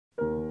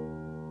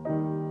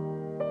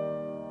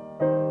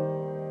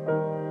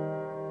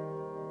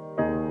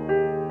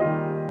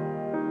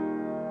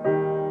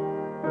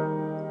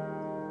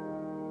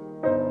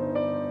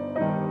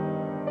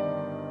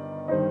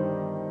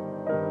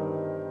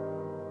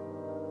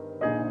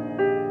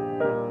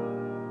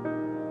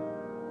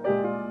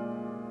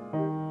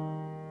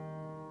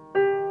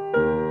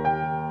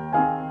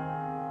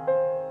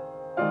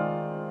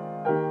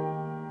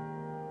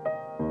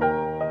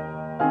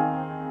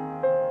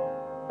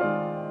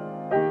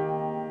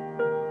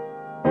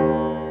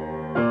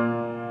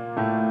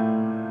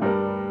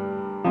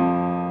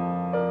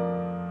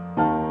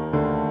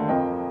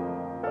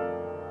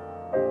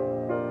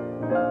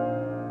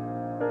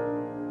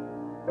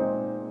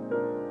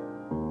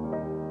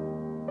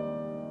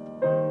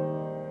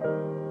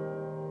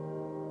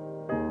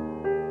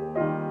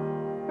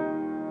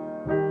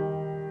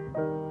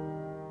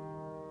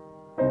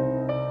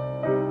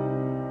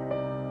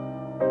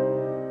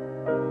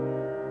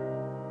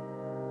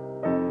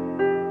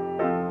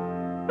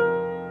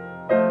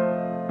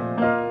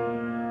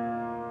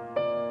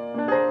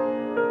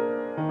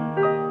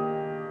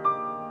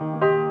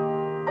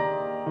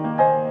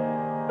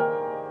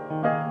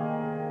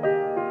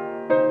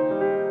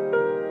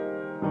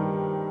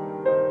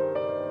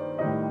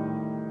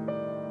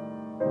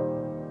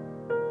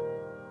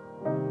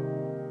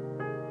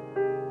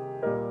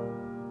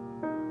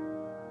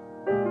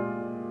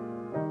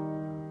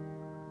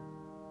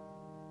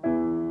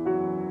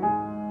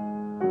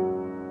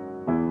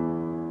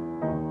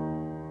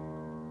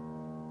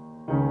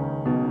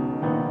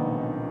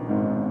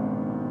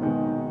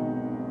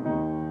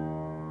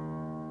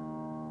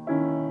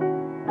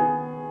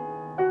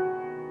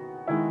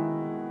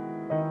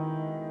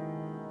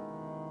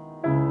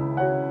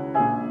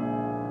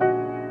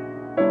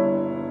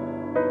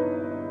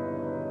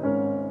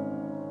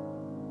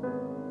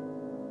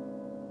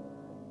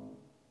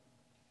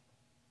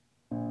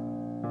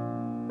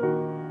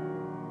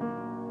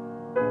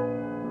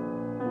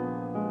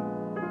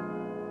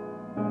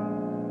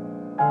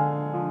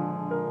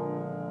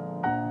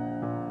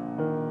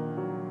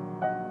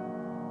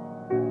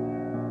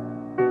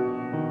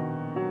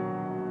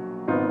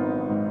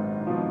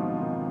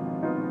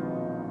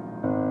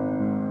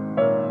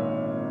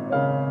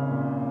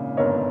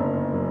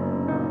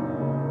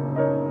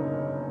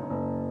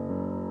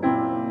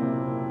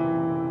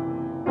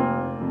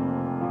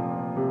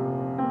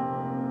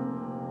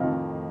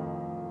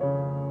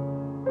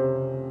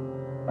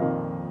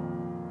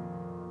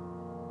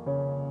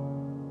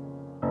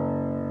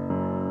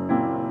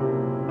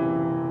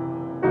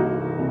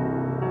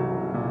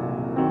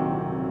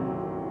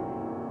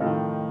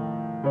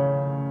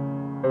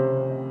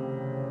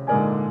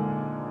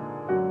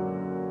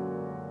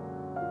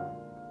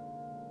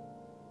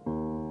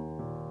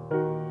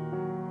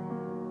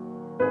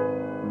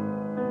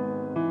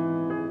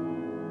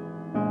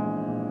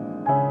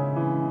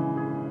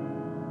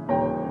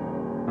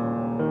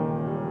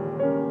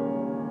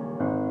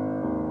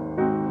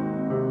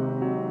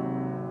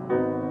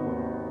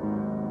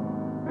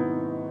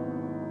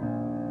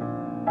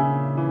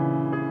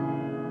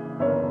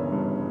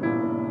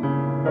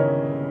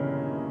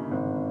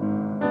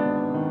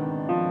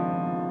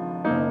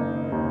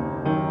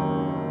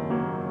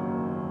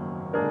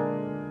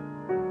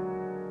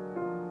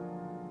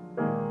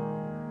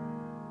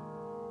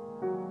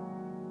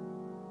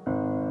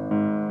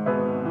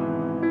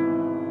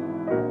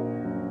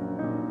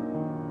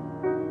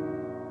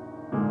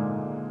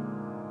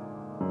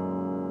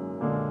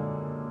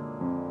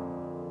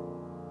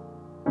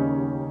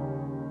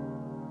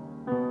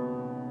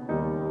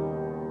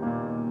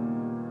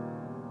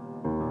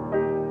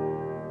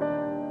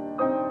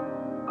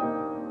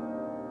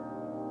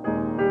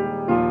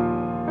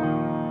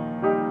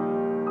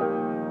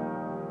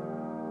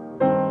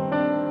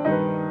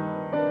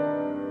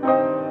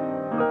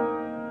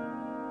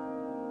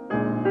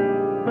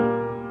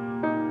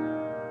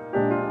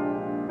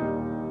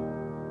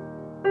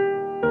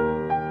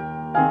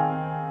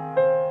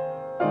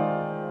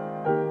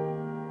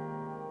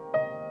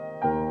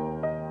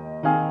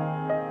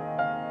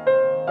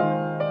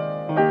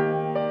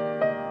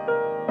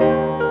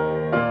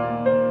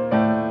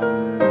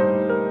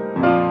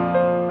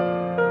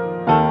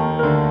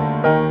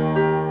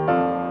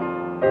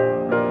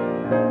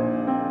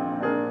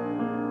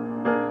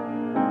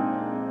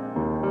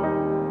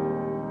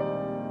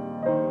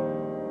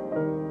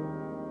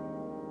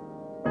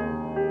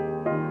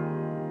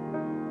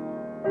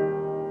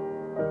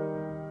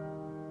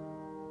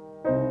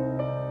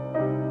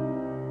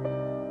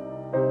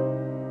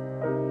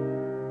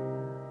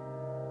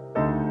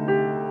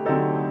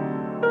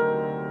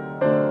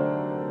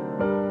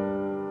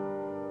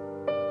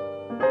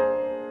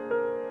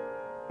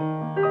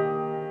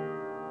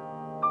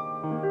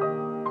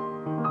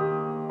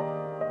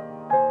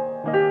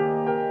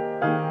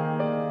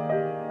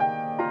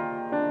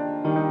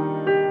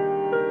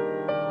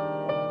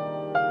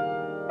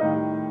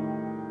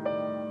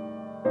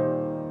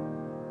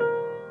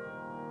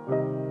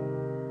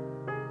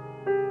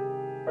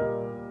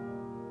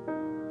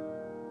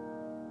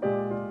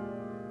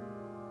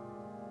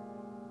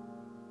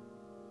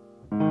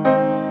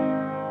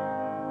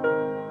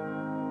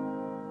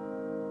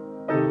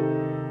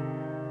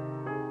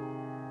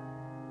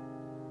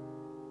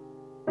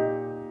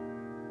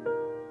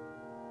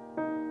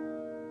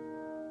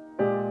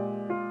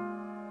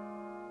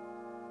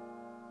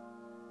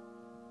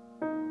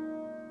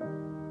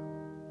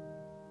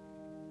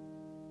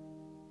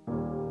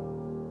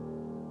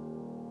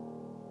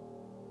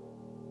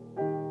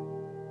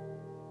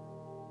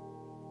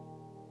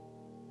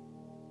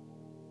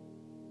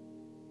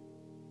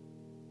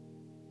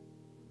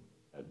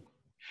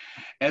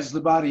As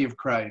the body of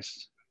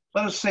Christ,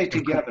 let us say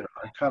together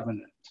our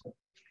covenant.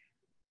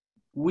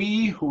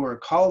 We who are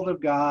called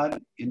of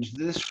God into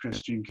this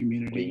Christian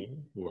community,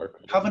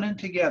 covenant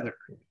together,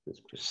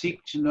 seek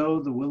to know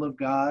the will of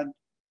God,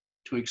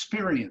 to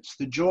experience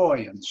the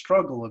joy and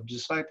struggle of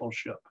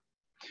discipleship,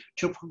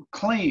 to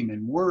proclaim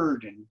in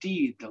word and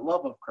deed the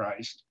love of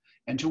Christ,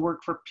 and to work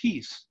for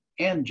peace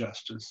and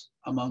justice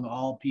among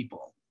all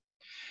people.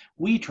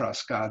 We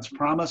trust God's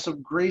promise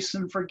of grace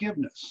and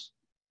forgiveness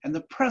and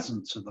the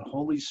presence of the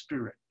Holy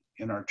Spirit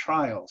in our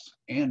trials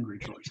and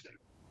rejoicing.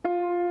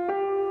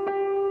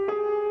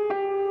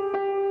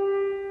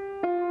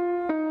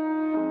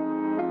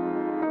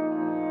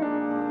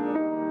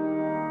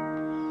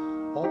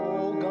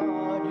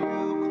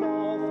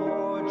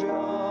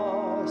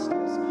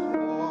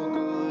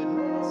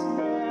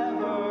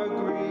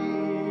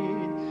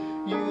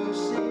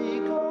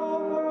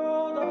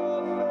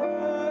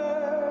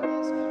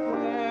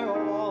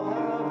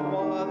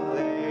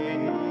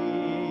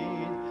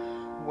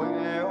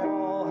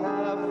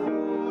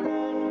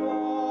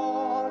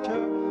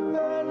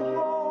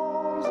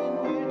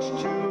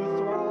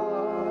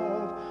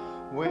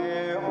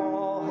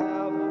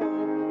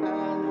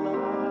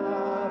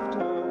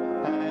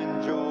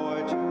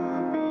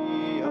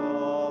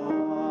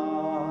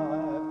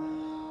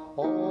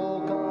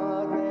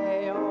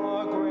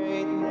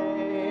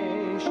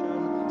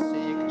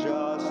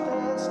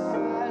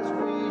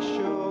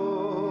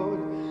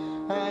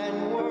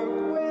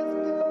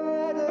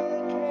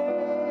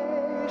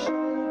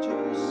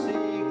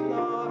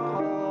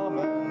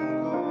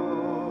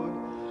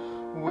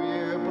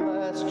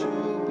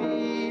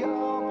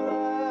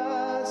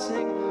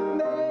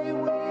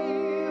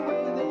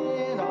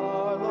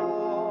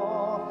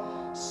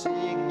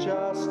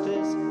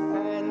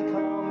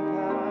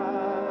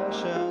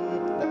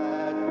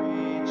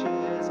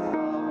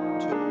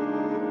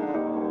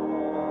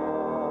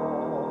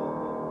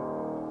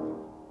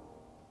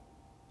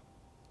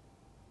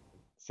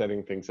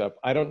 Setting things up.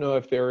 I don't know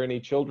if there are any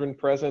children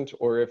present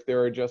or if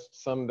there are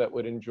just some that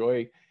would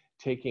enjoy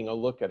taking a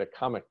look at a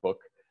comic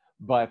book,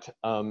 but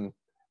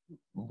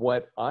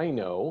what I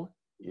know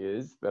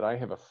is that I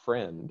have a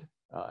friend,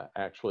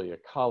 actually a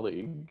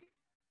colleague,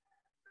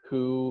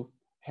 who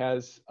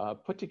has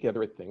put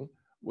together a thing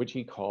which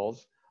he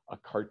calls a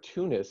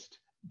cartoonist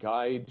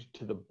guide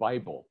to the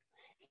Bible.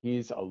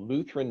 He's a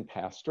Lutheran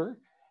pastor,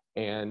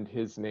 and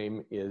his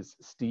name is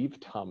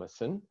Steve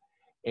Thomason.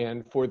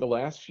 And for the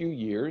last few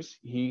years,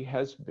 he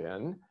has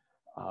been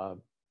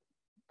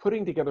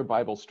putting together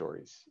Bible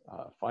stories,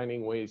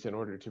 finding ways in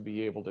order to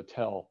be able to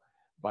tell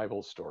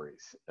Bible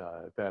stories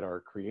that are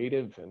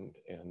creative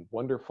and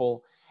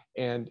wonderful.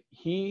 And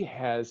he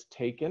has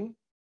taken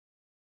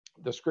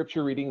the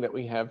scripture reading that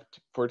we have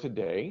for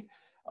today,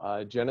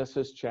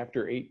 Genesis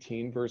chapter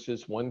 18,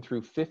 verses 1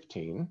 through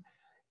 15,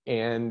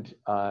 and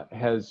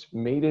has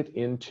made it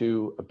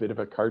into a bit of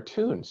a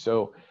cartoon.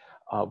 So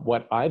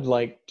what I'd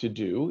like to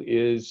do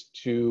is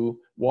to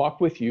walk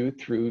with you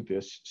through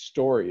this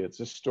story.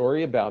 It's a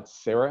story about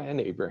Sarah and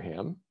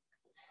Abraham,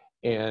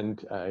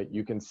 and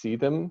you can see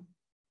them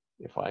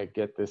if I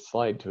get this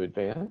slide to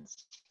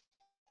advance.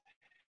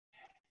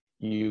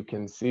 You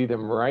can see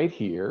them right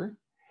here,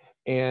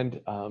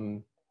 and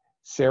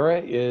Sarah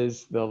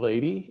is the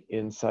lady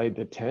inside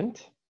the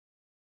tent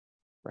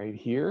right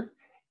here,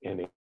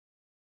 and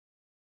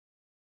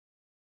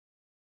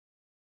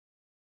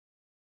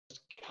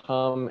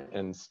come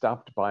and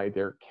stopped by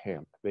their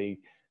camp. They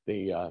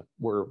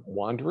were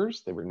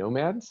wanderers, they were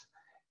nomads,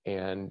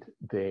 and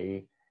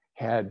they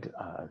had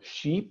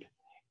sheep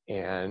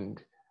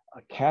and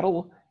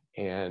cattle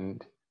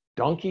and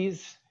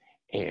donkeys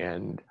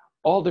and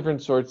all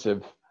different sorts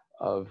of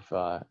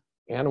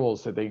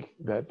animals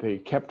that they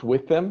kept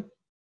with them,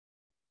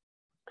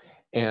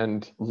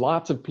 and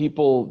lots of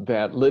people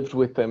that lived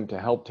with them to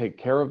help take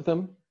care of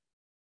them.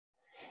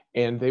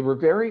 And they were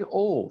very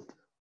old.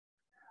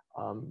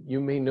 You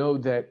may know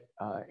that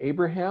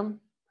Abraham,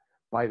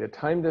 by the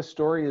time this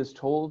story is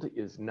told,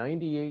 is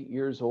 98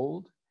 years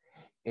old,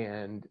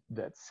 and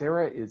that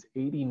Sarah is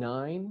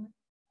 89,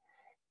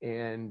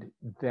 and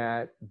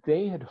that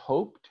they had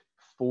hoped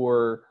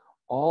for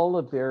all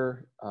of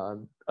their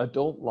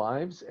adult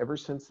lives, ever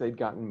since they'd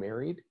gotten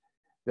married,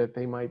 that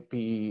they might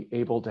be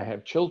able to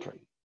have children.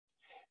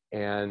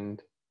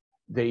 And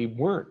they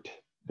weren't.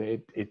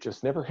 It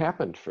just never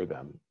happened for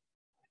them.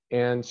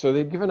 And so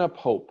they'd given up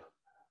hope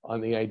on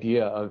the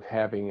idea of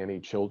having any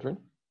children.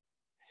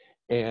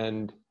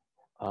 And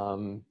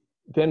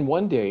then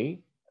one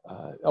day,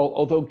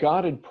 although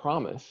God had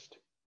promised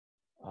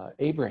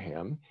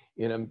Abraham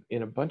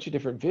in a bunch of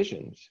different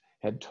visions,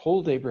 had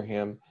told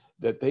Abraham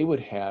that they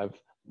would have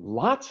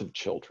lots of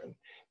children.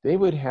 They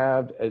would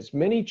have as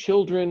many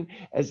children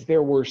as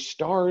there were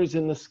stars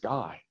in the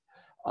sky.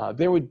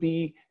 There would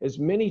be as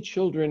many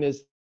children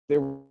as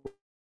there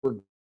were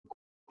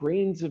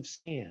grains of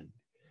sand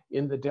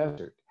in the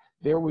desert.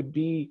 There would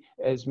be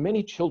as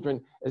many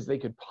children as they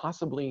could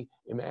possibly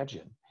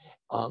imagine.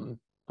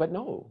 But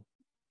no,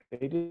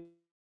 they didn't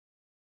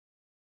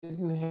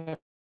have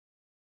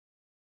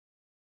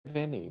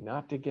any,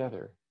 not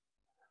together.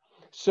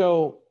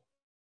 So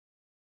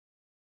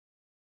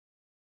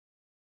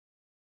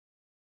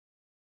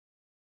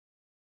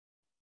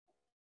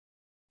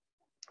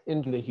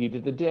in the heat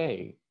of the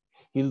day,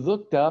 he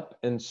looked up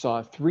and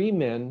saw 3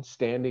 men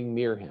standing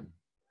near him.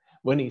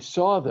 When he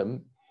saw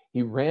them,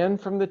 he ran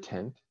from the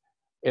tent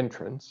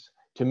entrance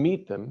to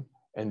meet them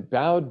and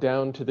bowed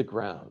down to the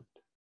ground.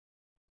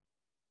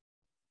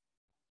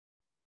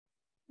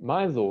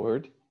 "My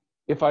Lord,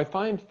 if I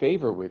find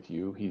favor with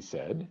you," he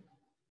said,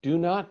 "do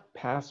not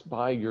pass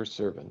by your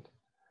servant.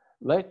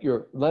 Let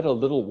a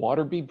little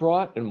water be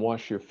brought and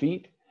wash your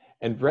feet,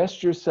 and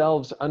rest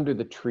yourselves under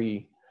the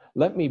tree.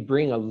 Let me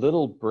bring a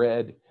little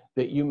bread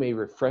that you may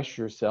refresh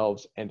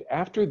yourselves, and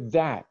after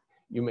that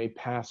you may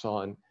pass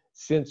on,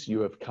 since you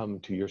have come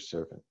to your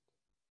servant."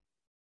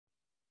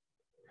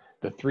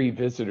 The 3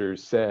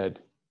 visitors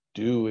said,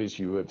 "Do as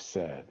you have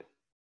said."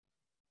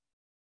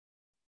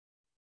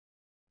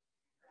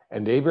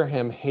 And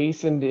Abraham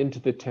hastened into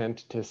the tent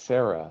to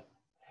Sarah,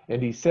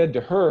 and he said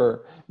to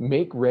her,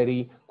 "Make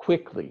ready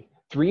quickly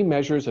 3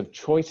 measures of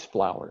choice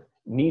flour,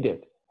 knead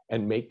it,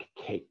 and make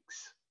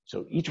cakes."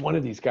 So each one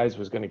of these guys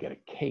was going to get a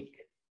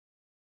cake.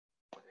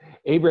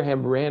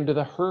 Abraham ran to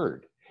the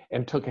herd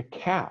and took a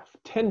calf,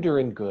 tender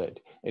and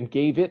good, and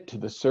gave it to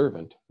the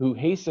servant, who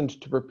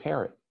hastened to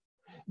prepare it.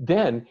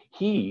 Then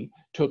he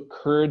took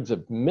curds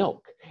of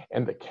milk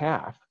and the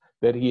calf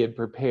that he had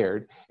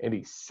prepared, and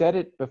he set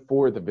it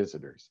before the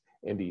visitors,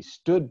 and he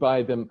stood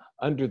by them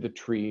under the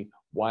tree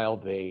while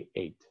they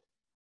ate.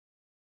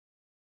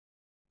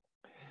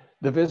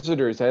 The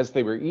visitors, as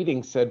they were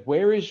eating, said,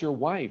 "Where is your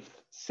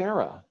wife,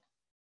 Sarah?"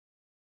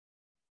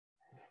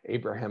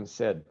 Abraham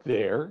said,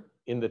 "There,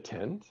 in the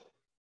tent."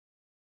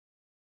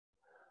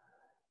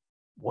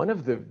 One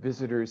of the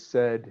visitors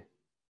said,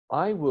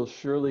 "I will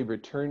surely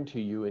return to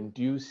you in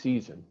due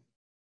season,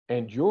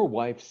 and your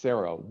wife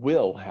Sarah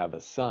will have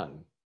a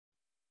son."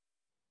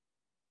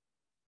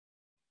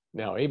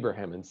 Now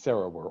Abraham and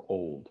Sarah were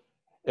old,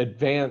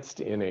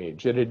 advanced in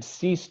age, and had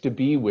ceased to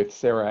be with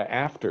Sarah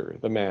after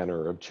the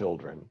manner of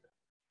children.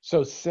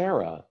 So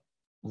Sarah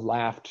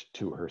laughed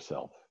to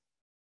herself.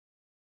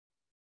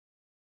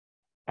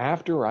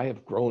 "After I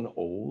have grown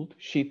old,"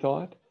 she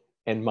thought,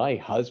 "and my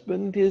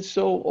husband is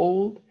so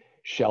old,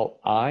 shall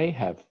I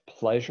have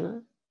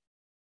pleasure?"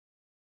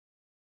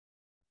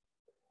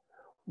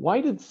 "Why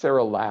did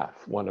Sarah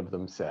laugh," one of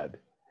them said,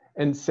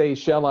 "and say,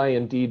 'Shall I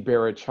indeed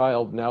bear a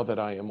child now that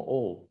I am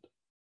old?'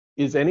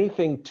 Is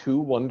anything too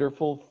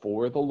wonderful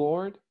for the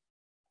Lord?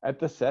 At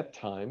the set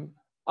time,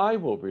 I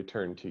will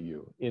return to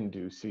you in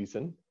due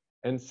season,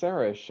 and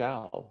Sarah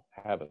shall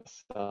have a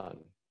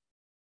son."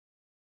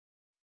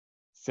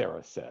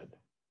 Sarah said,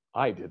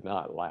 "I did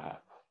not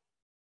laugh."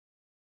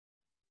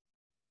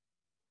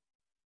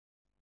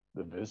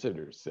 The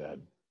visitors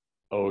said,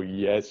 "Oh,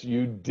 yes,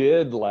 you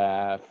did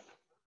laugh."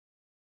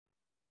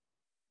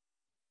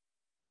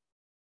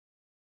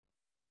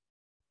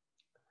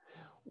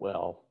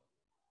 Well,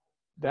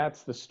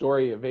 that's the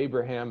story of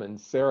Abraham and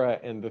Sarah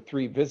and the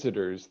 3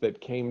 visitors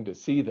that came to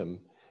see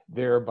them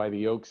there by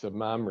the oaks of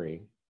Mamre.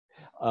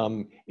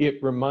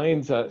 It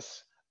reminds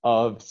us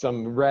of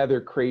some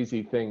rather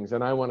crazy things,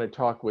 and I want to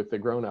talk with the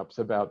grown-ups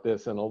about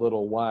this in a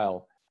little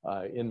while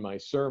in my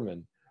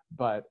sermon.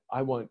 But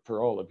I want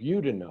for all of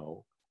you to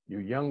know, you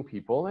young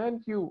people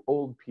and you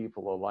old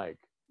people alike,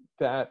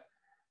 that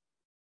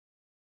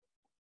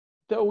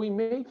though we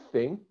may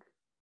think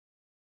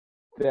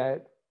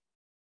that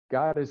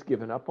God has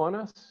given up on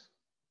us,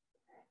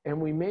 and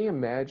we may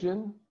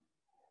imagine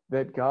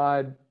that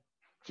God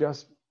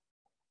just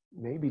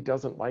maybe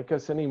doesn't like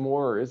us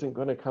anymore or isn't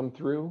going to come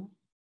through,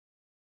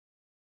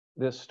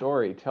 this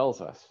story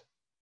tells us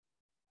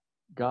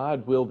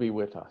God will be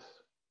with us.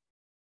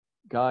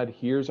 God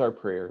hears our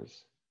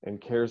prayers and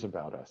cares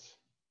about us.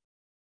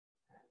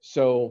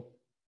 So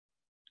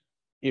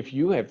if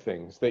you have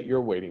things that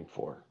you're waiting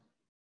for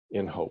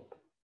in hope,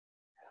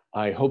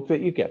 I hope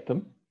that you get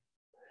them.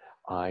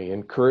 I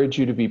encourage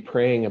you to be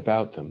praying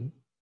about them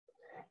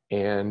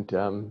and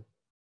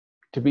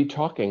to be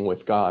talking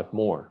with God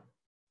more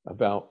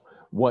about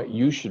what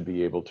you should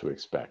be able to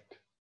expect.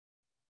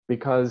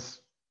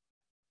 Because,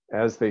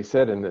 as they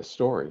said in this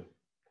story,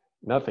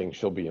 nothing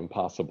shall be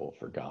impossible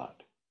for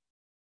God.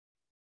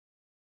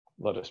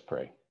 Let us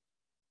pray.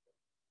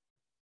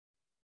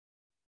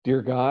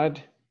 Dear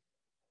God,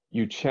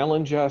 you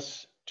challenge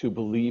us to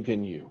believe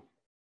in you,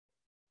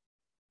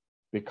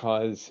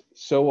 because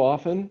so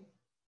often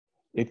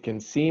it can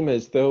seem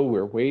as though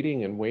we're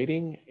waiting and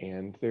waiting,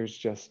 and there's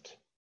just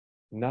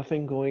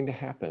nothing going to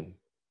happen.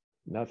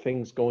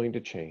 Nothing's going to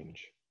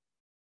change.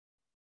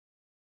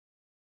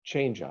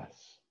 Change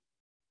us,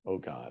 O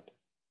God.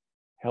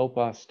 Help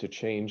us to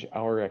change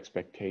our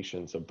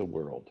expectations of the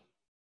world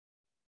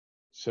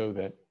so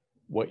that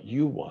what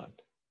you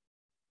want,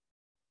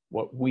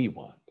 what we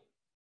want,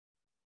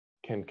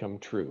 can come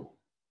true.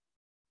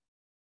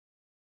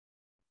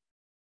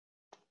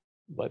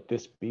 Let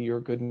this be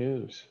your good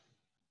news.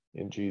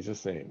 In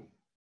Jesus' name,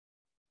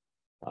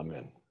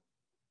 amen.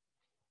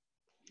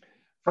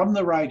 From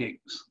the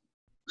writings,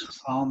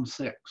 Psalm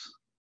 6.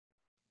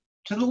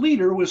 To the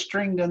leader with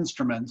stringed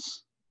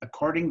instruments,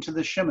 according to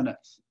the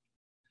Sheminith,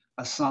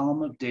 a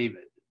psalm of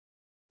David.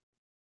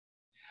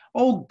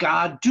 O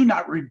God, do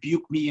not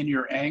rebuke me in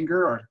your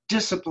anger or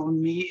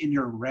discipline me in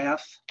your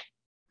wrath.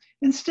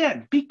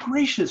 Instead, be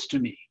gracious to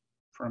me,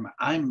 for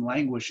I'm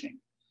languishing.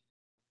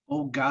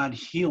 O God,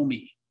 heal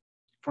me,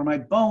 for my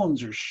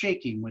bones are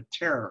shaking with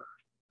terror.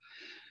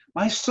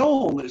 My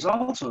soul is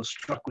also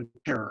struck with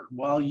terror,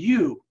 while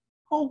you,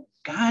 O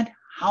God,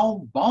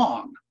 how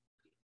long?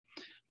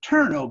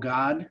 Turn, O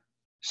God,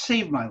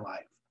 save my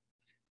life.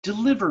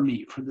 Deliver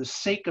me for the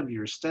sake of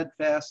your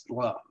steadfast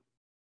love.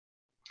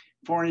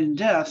 For in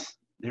death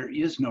there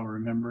is no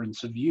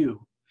remembrance of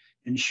you.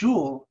 In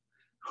Sheol,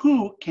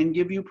 who can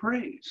give you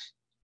praise?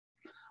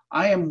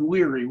 I am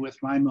weary with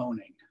my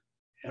moaning.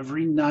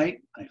 Every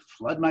night I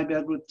flood my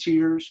bed with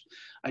tears.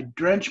 I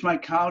drench my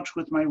couch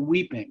with my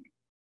weeping.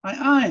 My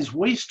eyes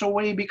waste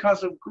away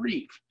because of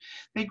grief.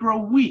 They grow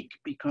weak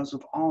because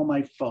of all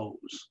my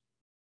foes.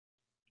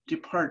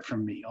 Depart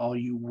from me, all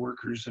you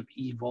workers of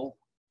evil,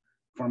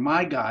 for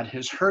my God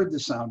has heard the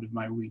sound of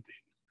my weeping.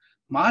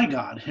 My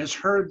God has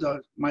heard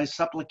my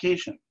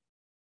supplication.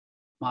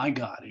 My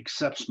God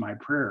accepts my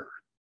prayer.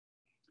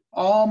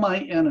 All my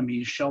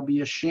enemies shall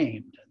be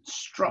ashamed and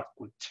struck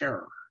with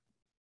terror.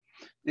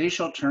 They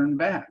shall turn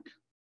back,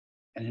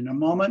 and in a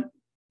moment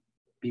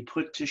be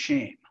put to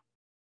shame.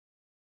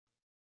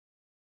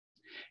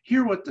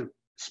 Hear what the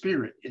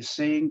Spirit is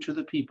saying to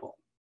the people.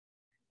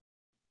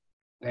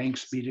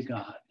 Thanks be to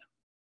God.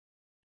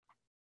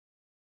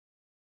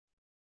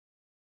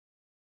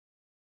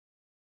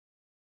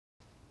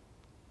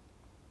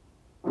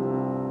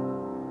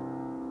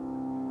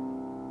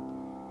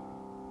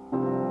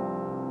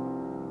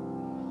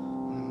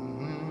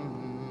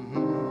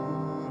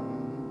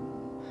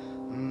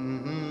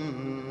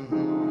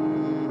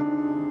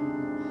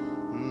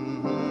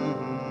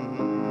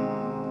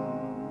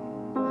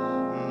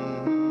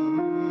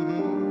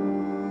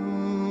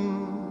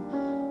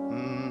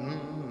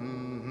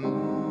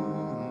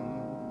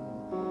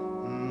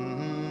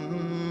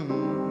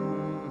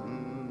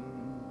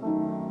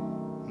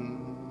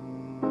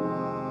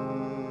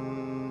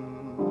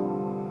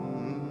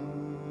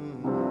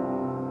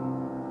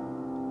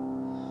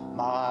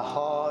 My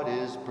heart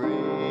is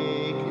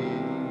breaking,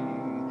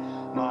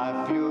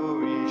 my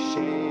fury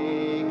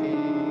shaking,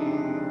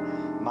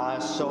 my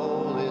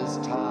soul is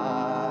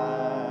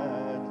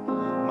tired,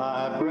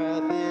 my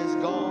breath is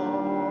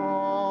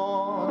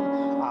gone.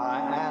 I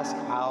ask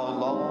how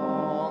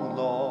long,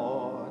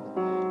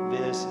 Lord,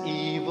 this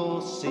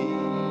evil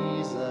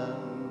season,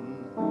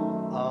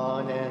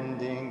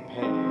 unending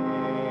pain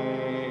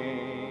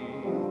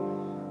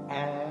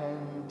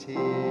and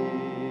tears.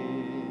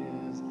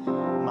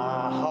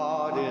 My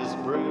heart is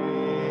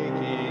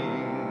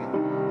breaking,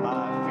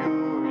 my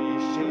fury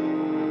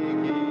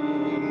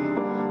shaking,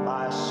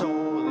 my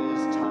soul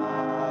is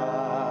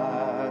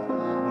tired,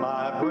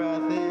 my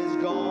breath is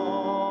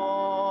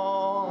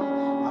gone.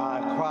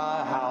 I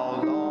cry,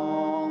 how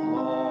long,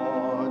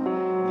 Lord,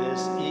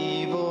 this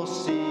evil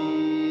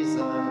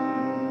season,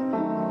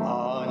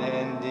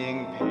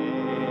 unending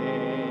pain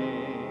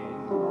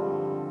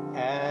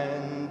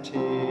and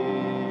tears.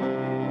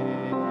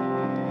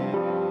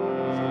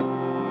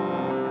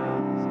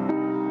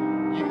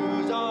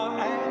 Use our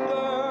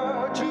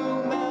anger to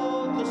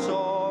melt the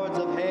swords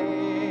of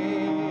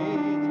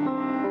hate.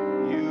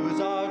 Use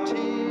our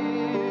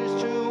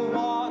tears to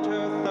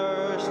water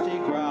thirsty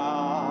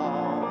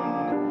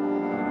ground.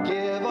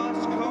 Give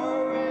us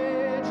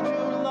courage to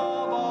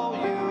love all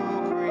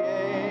you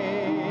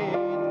create.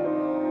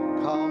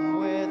 Come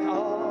with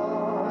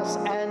us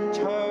and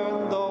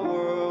turn the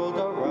world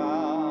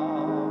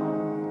around.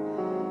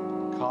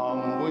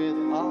 Come with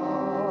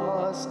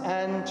us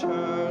and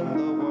turn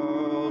the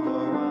world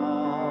around.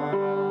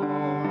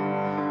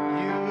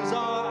 Use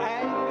our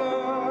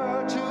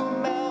anger to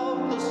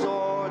melt the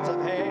swords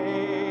of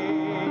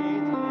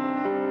hate.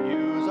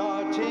 Use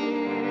our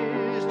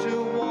tears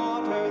to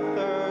water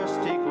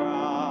thirsty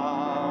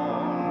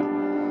ground.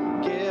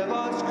 Give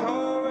us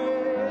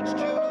courage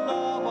to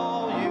love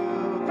all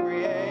you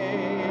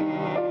create.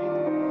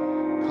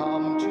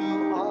 Come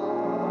to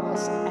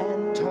us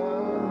and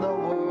turn the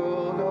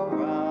world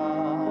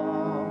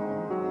around.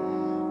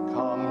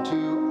 Come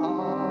to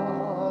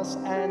us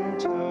and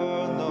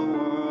turn the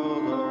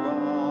world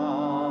around.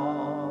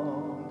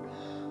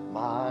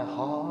 My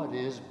heart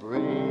is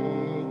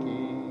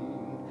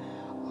breaking,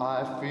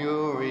 our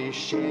fury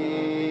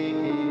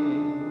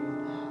shaking,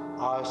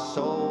 our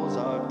souls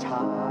are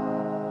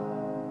tired,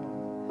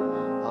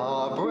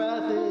 our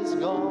breath is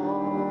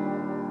gone.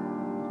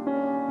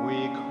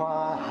 We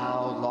cry,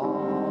 how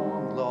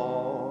long,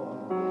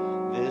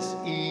 Lord, this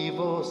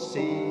evil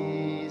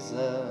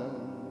season,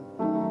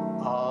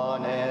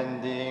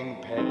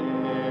 unending pain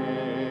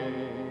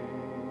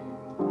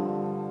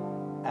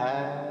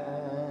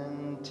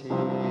and tears.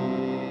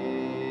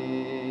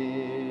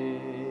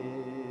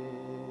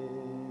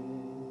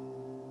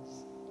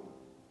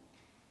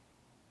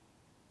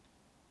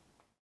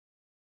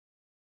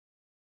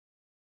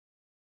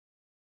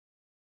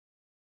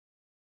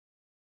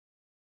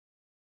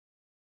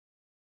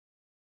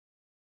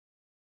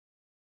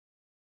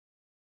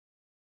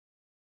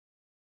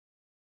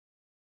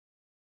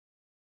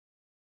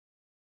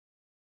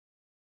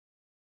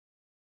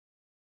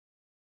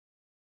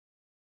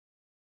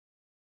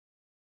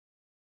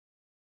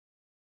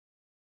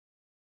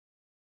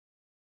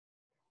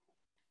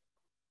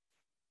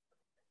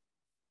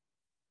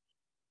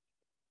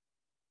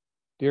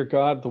 Dear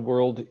God, the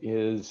world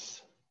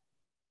is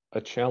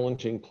a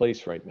challenging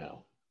place right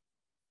now.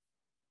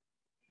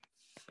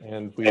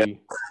 And we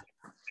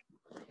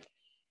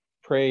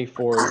pray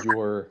for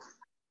your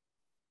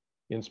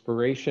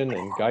inspiration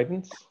and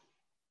guidance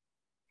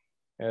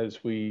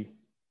as we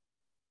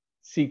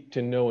seek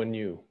to know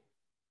anew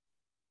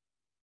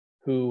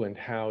who and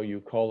how you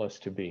call us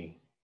to be.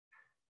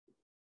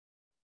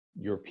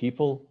 Your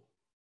people,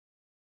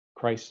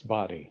 Christ's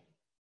body,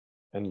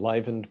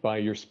 enlivened by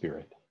your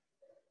Spirit.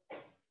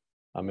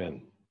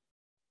 Amen.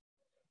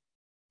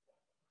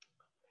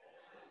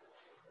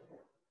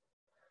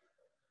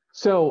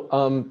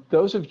 So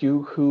those of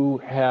you who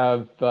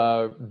have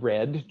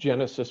read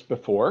Genesis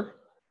before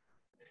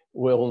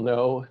will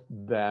know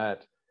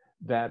that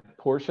that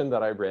portion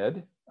that I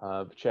read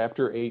of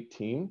chapter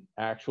 18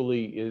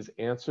 actually is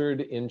answered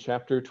in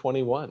chapter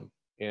 21.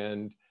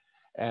 And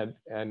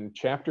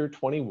chapter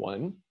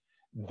 21,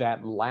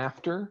 that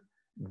laughter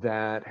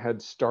that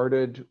had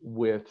started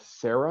with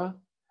Sarah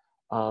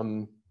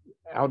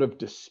out of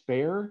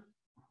despair,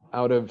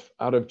 out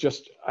of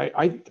just,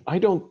 I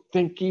don't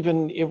think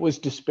even it was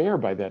despair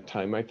by that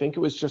time. I think it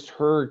was just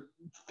her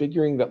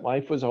figuring that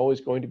life was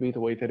always going to be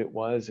the way that it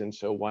was, and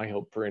so why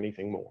hope for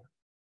anything more?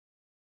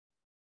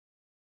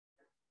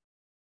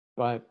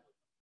 But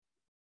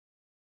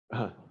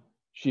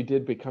she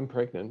did become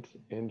pregnant,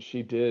 and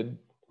she did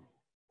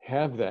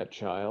have that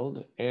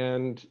child,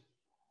 and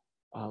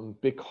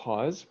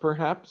because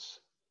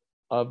perhaps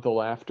of the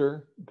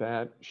laughter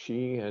that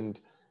she and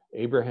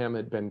Abraham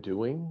had been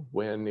doing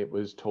when it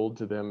was told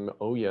to them,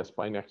 oh yes,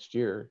 by next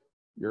year,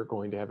 you're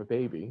going to have a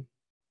baby.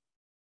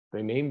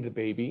 They named the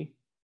baby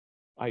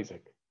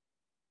Isaac.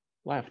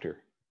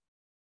 Laughter.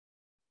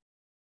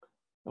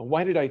 Now,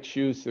 why did I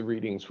choose the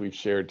readings we've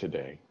shared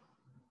today?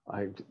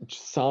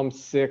 Psalm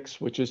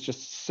 6, which is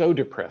just so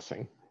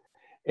depressing.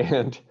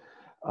 And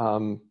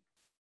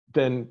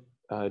then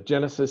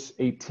Genesis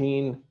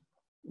 18,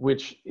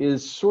 which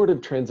is sort of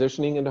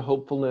transitioning into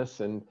hopefulness,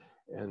 and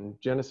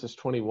Genesis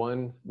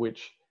 21,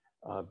 which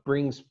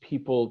brings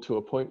people to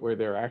a point where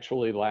they're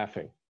actually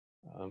laughing.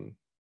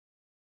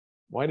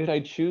 Why did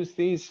I choose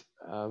these?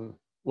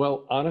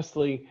 Well,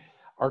 honestly,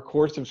 our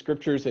course of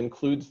scriptures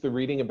includes the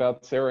reading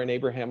about Sarah and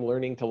Abraham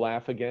learning to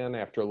laugh again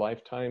after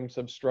lifetimes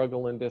of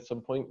struggle and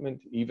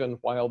disappointment, even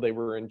while they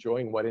were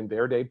enjoying what in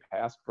their day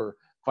passed for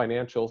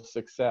financial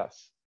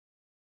success.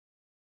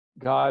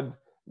 God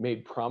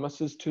made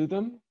promises to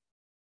them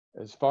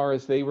as far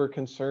as they were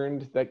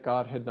concerned that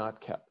God had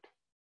not kept.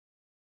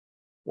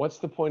 What's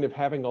the point of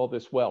having all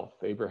this wealth,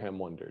 Abraham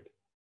wondered,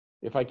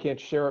 if I can't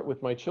share it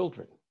with my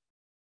children?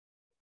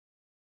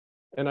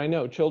 And I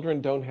know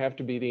children don't have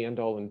to be the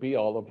end-all and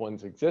be-all of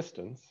one's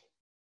existence,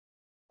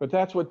 but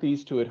that's what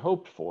these two had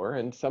hoped for,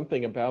 and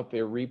something about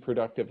their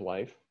reproductive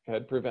life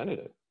had prevented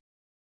it.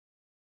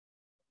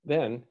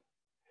 Then,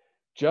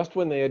 just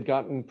when they had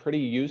gotten pretty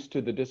used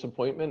to the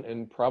disappointment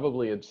and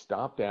probably had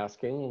stopped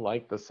asking,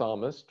 like the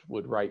psalmist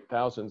would write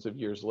thousands of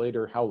years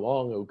later, how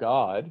long, O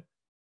God,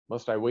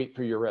 must I wait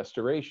for your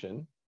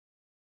restoration?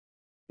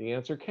 The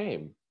answer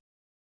came.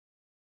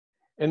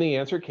 And the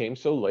answer came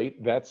so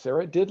late that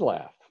Sarah did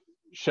laugh.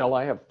 Shall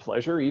I have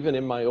pleasure even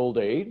in my old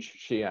age?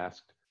 She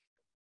asked.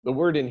 The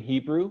word in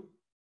Hebrew,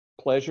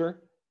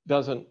 pleasure,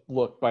 doesn't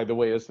look, by the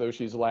way, as though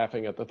she's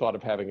laughing at the thought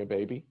of having a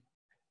baby.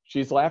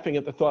 She's laughing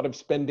at the thought of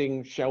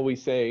spending, shall we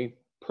say,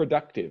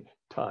 productive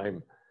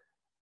time,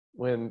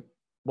 when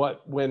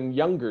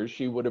younger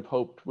she would have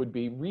hoped would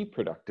be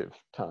reproductive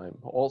time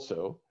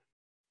also,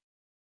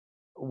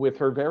 with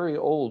her very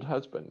old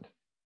husband.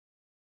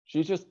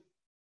 She just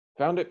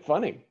found it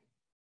funny.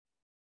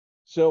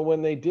 So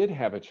when they did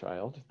have a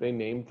child, they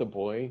named the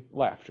boy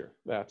Laughter.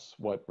 That's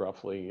what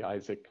roughly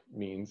Isaac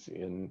means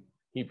in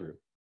Hebrew.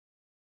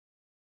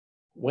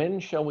 When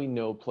shall we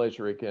know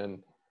pleasure again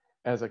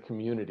as a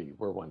community,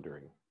 we're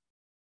wondering?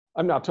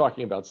 I'm not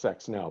talking about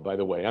sex now, by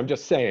the way. I'm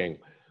just saying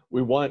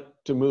we want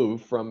to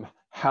move from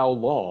how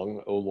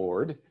long, O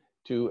Lord,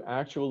 to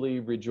actually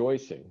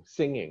rejoicing,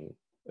 singing,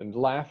 and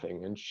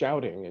laughing, and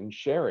shouting, and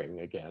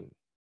sharing again,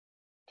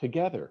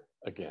 together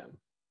again.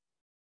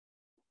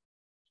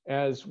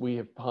 As we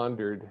have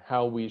pondered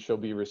how we shall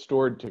be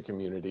restored to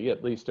community,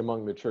 at least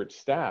among the church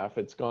staff,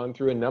 it's gone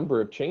through a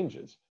number of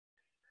changes.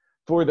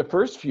 For the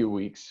first few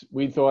weeks,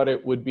 we thought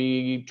it would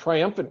be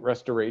triumphant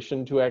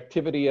restoration to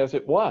activity as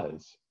it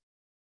was.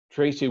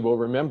 Tracy will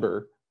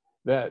remember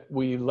that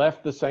we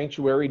left the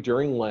sanctuary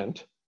during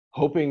Lent,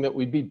 hoping that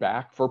we'd be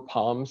back for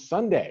Palm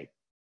Sunday,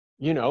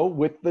 you know,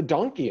 with the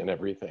donkey and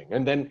everything,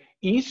 and then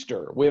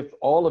Easter with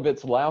all of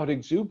its loud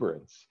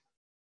exuberance.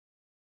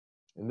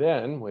 And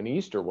then, when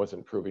Easter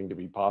wasn't proving to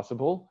be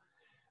possible,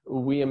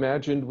 we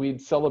imagined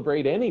we'd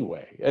celebrate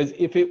anyway, as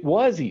if it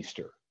was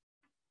Easter.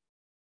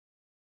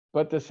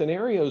 But the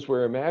scenarios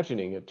we're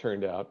imagining, it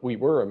turned out, we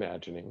were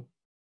imagining,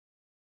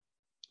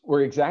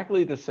 were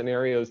exactly the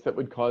scenarios that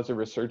would cause a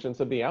resurgence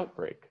of the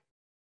outbreak.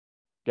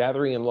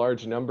 Gathering in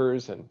large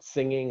numbers and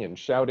singing and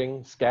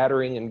shouting,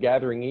 scattering and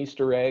gathering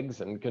Easter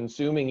eggs, and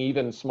consuming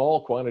even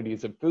small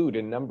quantities of food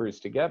in numbers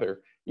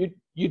together.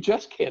 You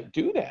just can't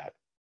do that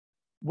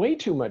way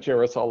too much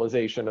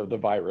aerosolization of the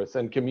virus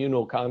and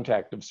communal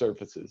contact of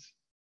surfaces.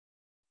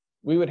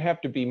 We would have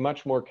to be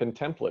much more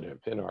contemplative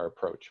in our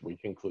approach, we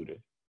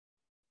concluded.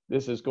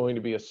 This is going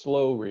to be a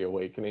slow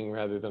reawakening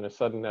rather than a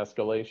sudden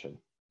escalation.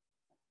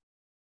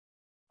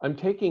 I'm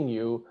taking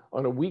you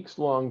on a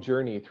weeks-long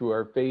journey through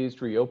our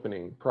phased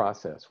reopening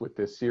process with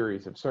this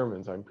series of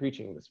sermons I'm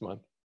preaching this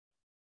month,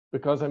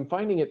 because I'm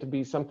finding it to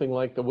be something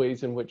like the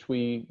ways in which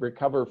we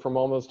recover from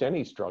almost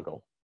any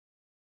struggle,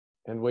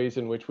 and ways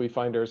in which we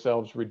find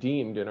ourselves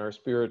redeemed in our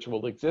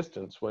spiritual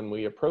existence when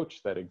we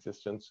approach that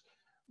existence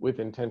with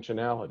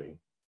intentionality.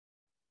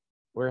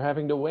 We're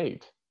having to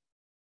wait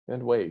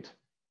and wait.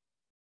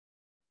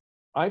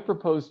 I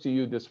propose to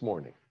you this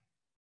morning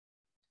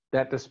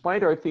that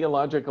despite our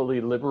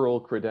theologically liberal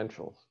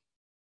credentials,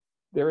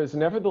 there is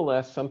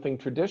nevertheless something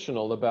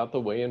traditional about the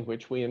way in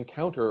which we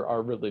encounter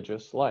our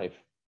religious life.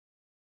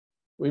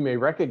 We may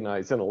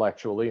recognize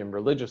intellectually and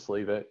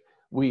religiously that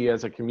we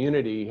as a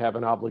community have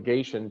an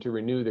obligation to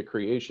renew the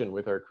creation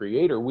with our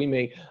Creator. We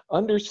may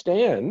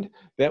understand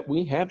that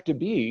we have to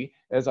be,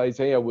 as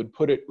Isaiah would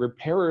put it,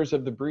 repairers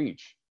of the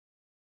breach.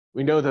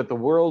 We know that the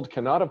world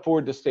cannot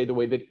afford to stay the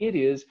way that it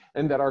is,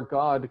 and that our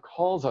God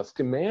calls us,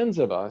 demands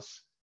of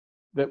us,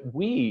 that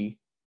we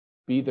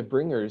be the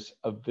bringers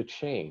of the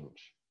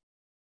change.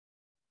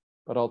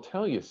 But I'll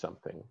tell you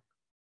something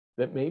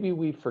that maybe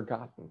we've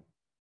forgotten,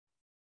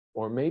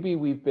 or maybe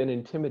we've been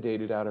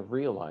intimidated out of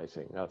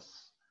realizing,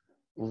 us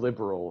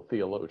liberal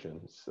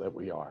theologians that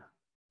we are.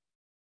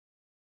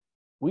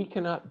 We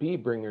cannot be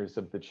bringers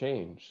of the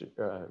change,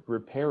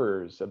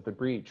 repairers of the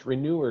breach,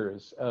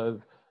 renewers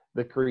of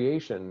the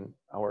creation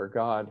our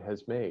God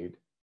has made,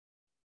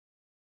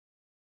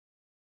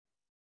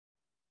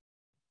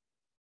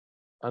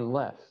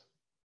 unless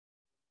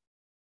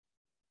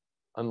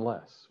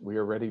we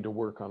are ready to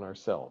work on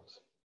ourselves.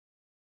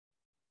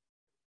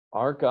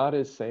 Our God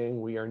is saying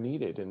we are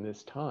needed in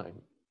this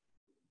time,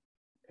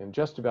 and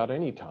just about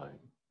any time.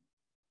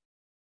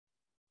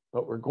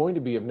 But we're going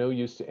to be of no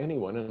use to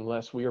anyone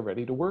unless we are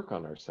ready to work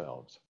on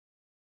ourselves.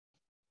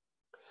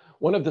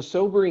 One of the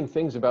sobering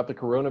things about the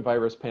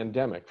coronavirus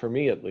pandemic, for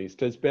me at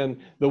least, has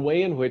been the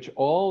way in which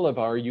all of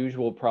our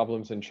usual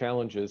problems and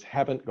challenges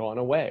haven't gone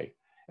away.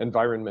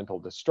 Environmental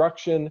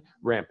destruction,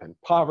 rampant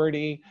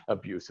poverty,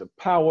 abuse of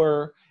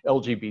power,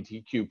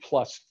 LGBTQ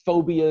plus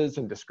phobias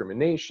and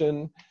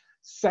discrimination,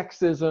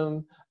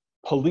 sexism,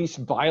 police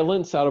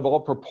violence out of all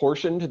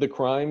proportion to the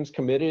crimes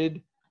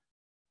committed,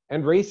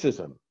 and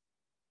racism.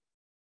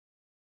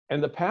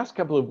 And the past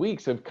couple of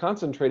weeks have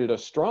concentrated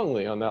us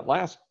strongly on that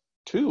last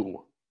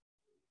two,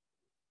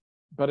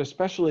 but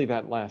especially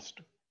that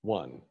last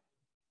one.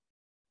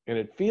 And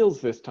it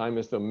feels this time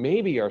as though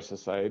maybe our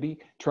society,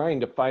 trying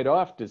to fight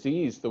off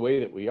disease the way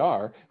that we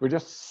are, we're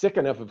just sick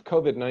enough of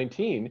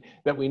COVID-19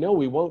 that we know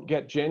we won't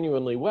get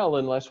genuinely well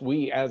unless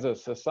we as a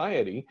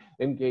society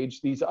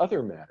engage these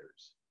other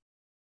matters.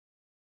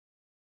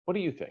 What do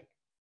you think?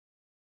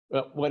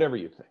 Well, whatever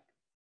you think.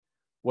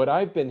 What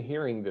I've been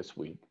hearing this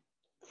week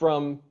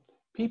from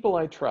people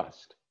I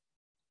trust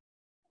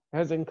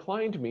has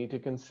inclined me to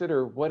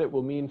consider what it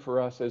will mean for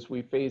us as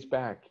we phase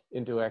back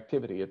into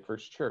activity at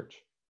First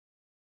Church.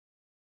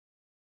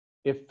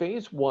 If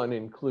phase one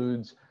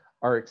includes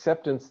our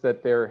acceptance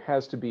that there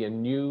has to be a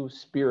new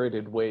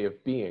spirited way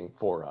of being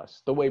for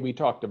us, the way we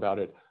talked about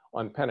it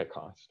on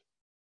Pentecost,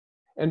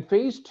 and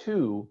phase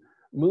two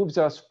moves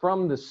us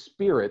from the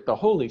Spirit, the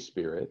Holy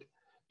Spirit,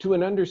 to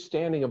an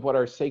understanding of what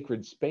our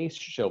sacred space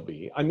shall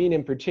be. I mean,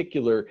 in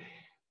particular,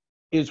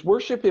 is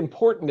worship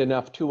important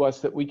enough to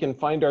us that we can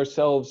find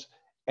ourselves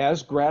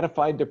as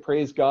gratified to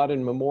praise God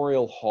in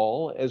Memorial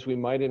Hall as we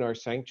might in our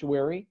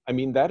sanctuary? I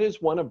mean, that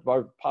is one of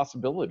our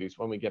possibilities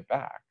when we get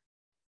back.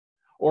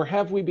 Or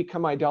have we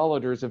become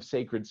idolaters of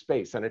sacred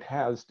space and it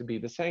has to be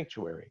the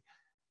sanctuary?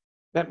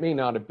 That may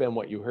not have been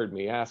what you heard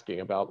me asking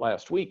about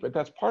last week, but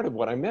that's part of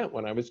what I meant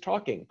when I was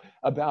talking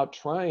about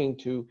trying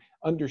to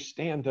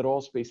understand that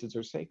all spaces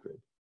are sacred.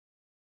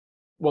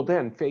 Well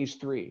then, phase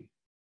three,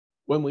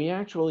 when we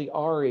actually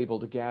are able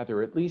to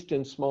gather, at least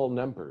in small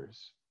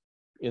numbers,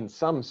 in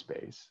some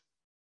space,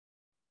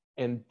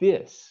 and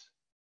this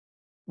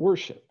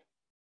worship,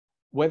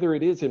 whether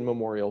it is in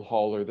Memorial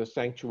Hall or the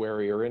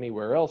sanctuary or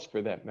anywhere else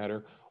for that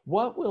matter,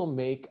 what will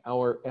make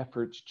our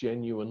efforts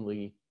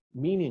genuinely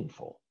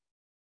meaningful?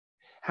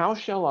 How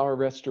shall our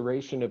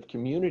restoration of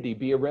community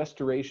be a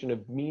restoration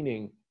of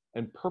meaning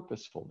and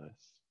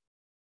purposefulness?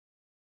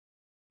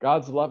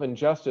 God's love and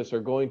justice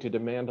are going to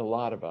demand a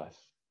lot of us.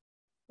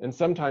 And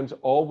sometimes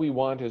all we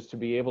want is to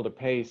be able to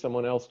pay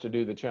someone else to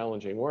do the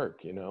challenging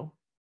work, you know?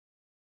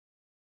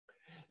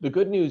 The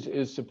good news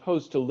is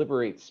supposed to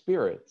liberate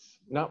spirits,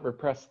 not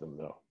repress them,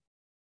 though.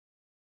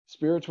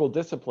 Spiritual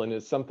discipline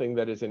is something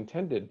that is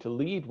intended to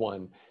lead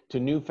one to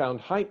newfound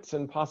heights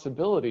and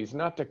possibilities,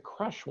 not to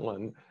crush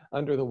one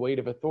under the weight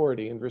of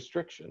authority and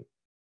restriction,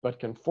 but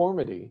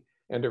conformity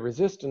and a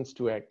resistance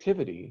to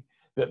activity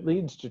that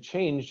leads to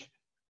change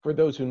for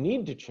those who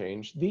need to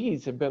change.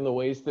 These have been the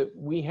ways that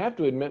we have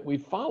to admit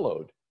we've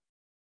followed.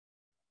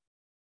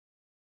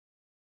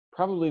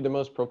 probably the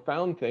most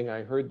profound thing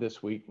I heard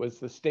this week was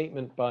the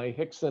statement by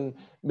Hickson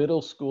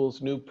Middle School's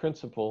new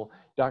principal,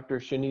 Dr.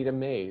 Shanita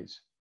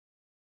Mays,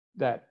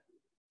 that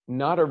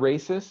not a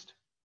racist,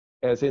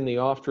 as in the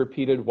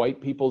oft-repeated white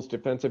people's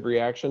defensive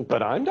reaction,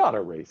 but I'm not a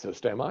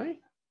racist, am I?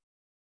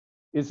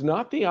 Is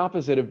not the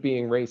opposite of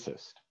being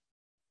racist.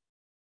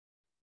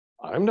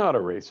 I'm not a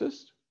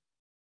racist.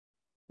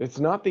 It's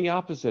not the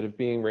opposite of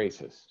being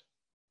racist.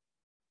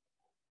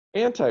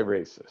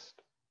 Anti-racist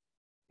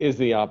is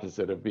the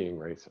opposite of being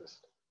racist.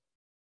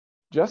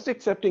 Just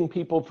accepting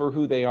people for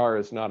who they are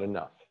is not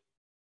enough.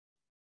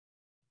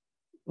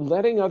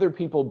 Letting other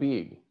people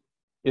be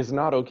is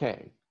not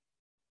okay.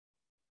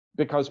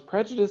 Because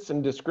prejudice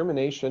and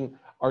discrimination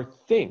are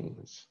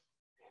things,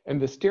 and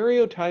the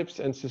stereotypes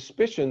and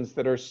suspicions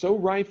that are so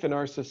rife in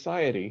our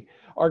society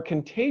are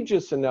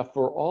contagious enough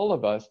for all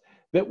of us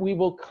that we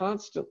will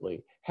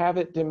constantly have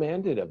it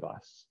demanded of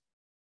us.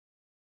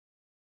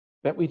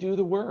 That we do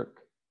the work.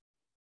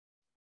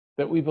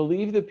 That we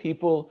believe the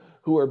people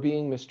who are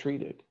being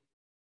mistreated.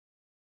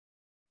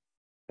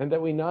 And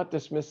that we not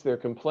dismiss their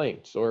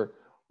complaints or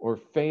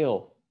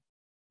fail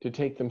to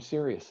take them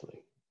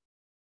seriously.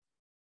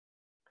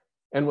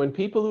 And when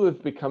people who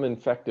have become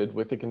infected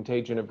with the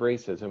contagion of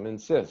racism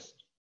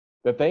insist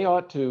that they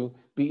ought to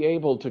be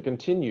able to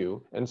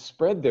continue and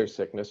spread their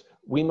sickness,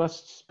 we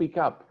must speak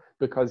up,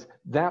 because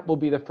that will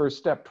be the first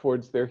step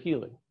towards their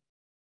healing.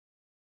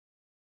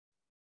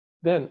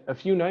 Then, a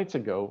few nights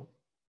ago,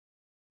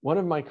 one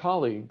of my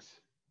colleagues,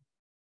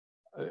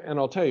 and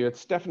I'll tell you,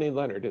 it's Stephanie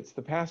Leonard, it's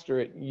the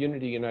pastor at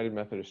Unity United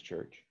Methodist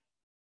Church.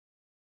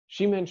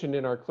 She mentioned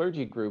in our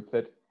clergy group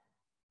that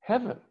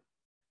heaven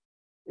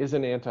is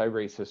an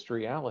anti-racist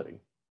reality.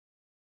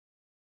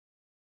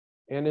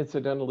 And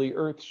incidentally,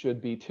 earth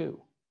should be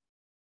too.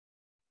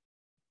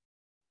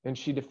 And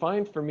she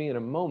defined for me in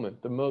a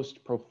moment the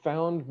most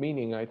profound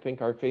meaning I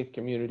think our faith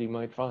community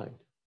might find,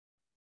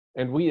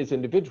 and we as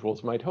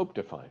individuals might hope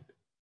to find,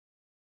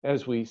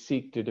 as we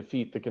seek to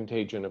defeat the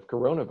contagion of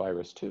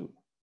coronavirus too.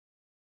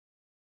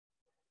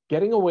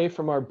 Getting away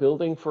from our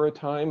building for a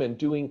time and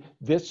doing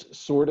this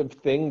sort of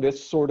thing,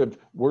 this sort of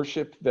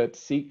worship that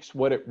seeks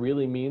what it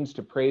really means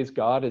to praise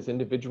God as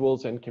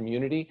individuals and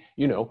community.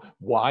 You know,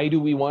 why do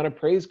we want to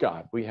praise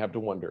God? We have to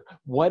wonder.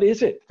 What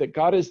is it that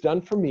God has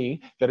done for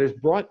me that has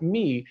brought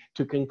me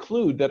to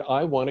conclude that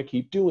I want to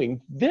keep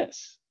doing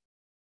this?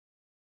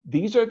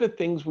 These are the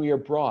things we are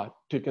brought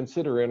to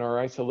consider in our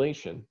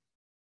isolation,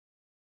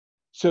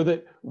 so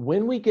that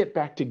when we get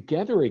back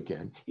together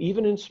again,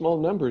 even in small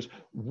numbers,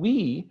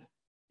 we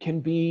can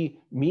be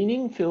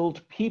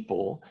meaning-filled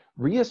people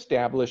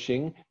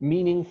reestablishing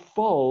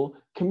meaningful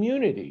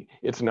community.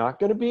 It's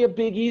not going to be a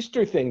big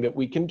Easter thing that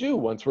we can do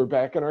once we're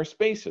back in our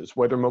spaces,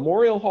 whether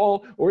Memorial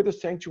Hall or the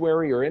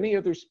sanctuary or any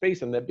other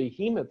space in that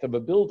behemoth of a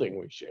building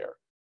we share.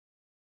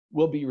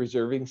 We'll be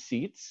reserving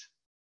seats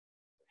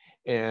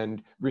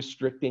and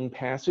restricting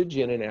passage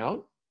in and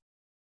out.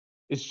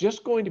 It's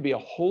just going to be a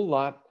whole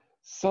lot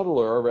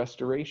subtler a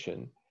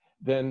restoration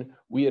than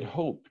we had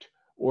hoped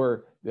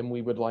or than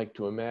we would like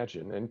to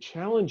imagine. And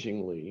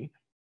challengingly,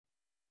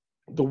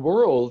 the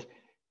world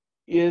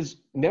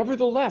is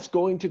nevertheless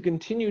going to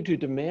continue to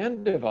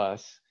demand of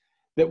us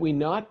that we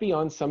not be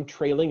on some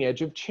trailing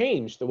edge of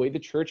change, the way the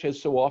church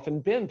has so often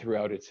been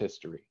throughout its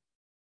history.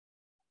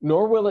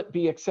 Nor will it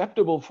be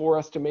acceptable for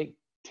us to make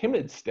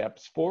timid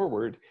steps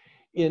forward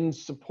in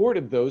support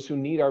of those who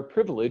need our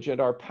privilege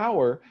and our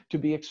power to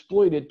be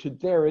exploited to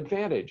their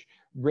advantage.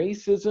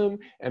 Racism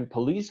and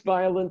police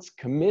violence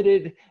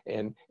committed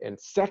and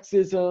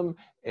sexism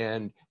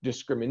and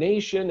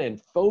discrimination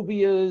and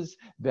phobias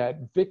that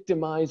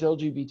victimize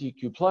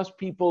LGBTQ plus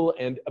people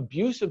and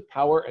abuse of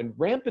power and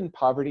rampant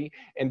poverty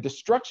and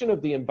destruction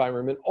of the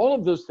environment, all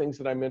of those things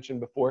that I mentioned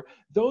before,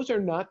 those are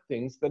not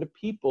things that a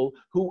people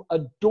who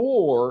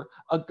adore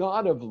a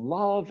God of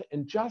love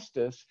and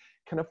justice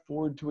can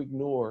afford to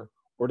ignore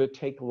or to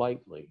take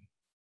lightly.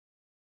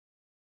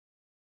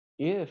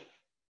 If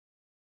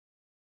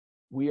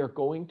we are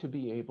going to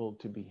be able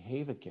to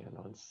behave again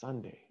on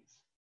Sundays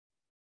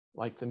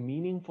like the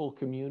meaningful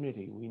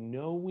community we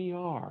know we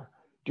are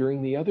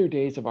during the other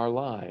days of our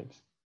lives,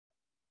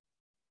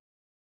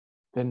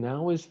 then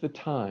now is the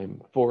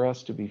time for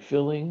us to be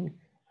filling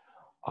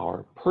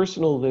our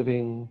personal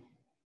living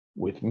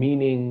with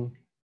meaning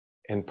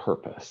and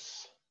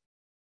purpose.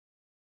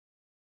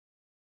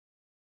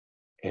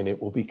 And it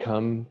will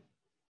become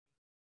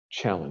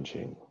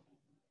challenging,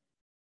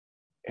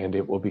 and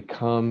it will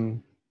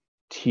become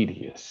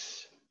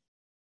tedious,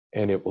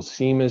 and it will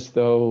seem as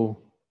though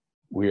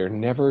we are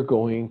never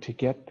going to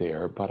get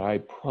there, but I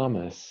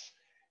promise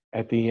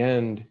at the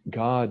end,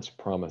 God's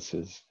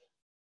promises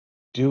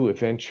do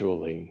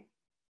eventually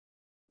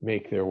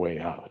make their way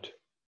out.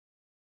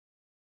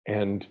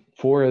 And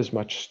for as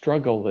much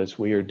struggle as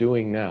we are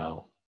doing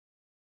now,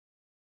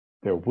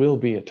 there will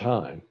be a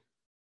time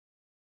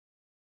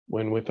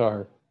when, with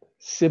our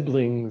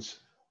siblings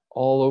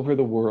all over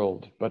the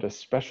world, but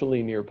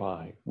especially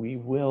nearby, we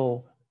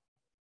will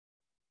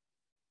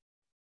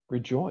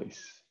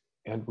rejoice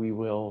and we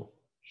will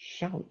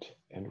shout,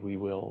 and we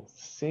will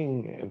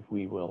sing, and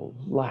we will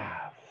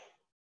laugh.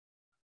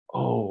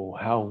 Oh,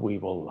 how we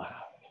will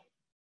laugh.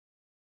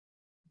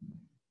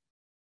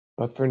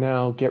 But for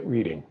now, get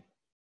reading,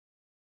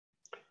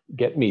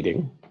 get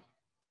meeting,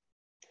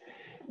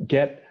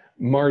 get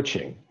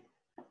marching.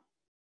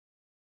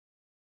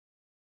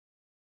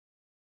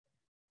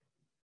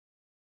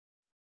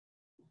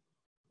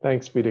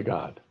 Thanks be to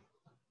God.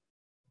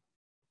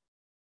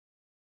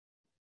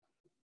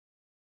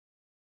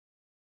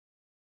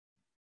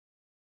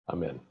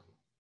 Amen.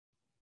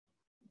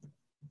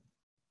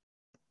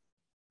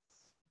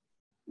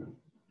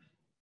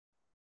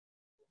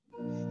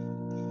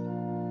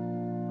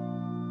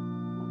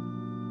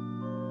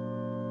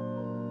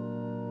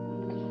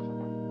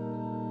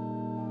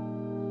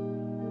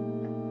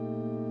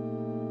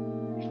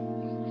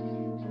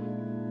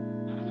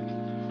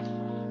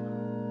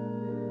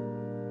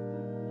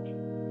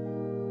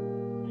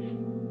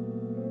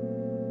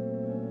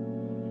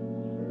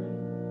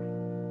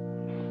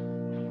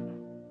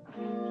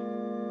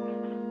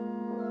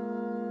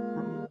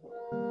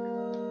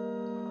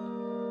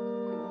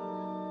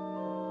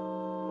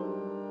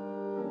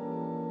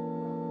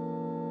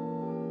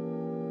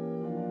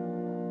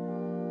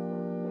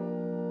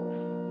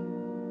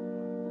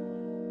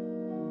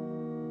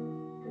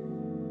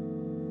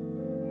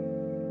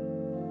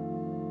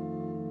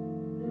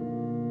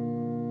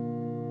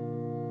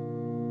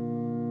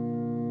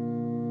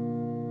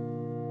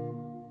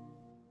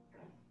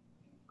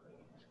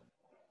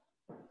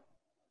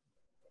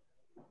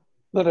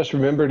 Let us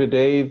remember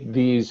today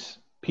these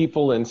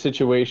people and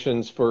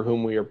situations for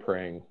whom we are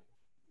praying.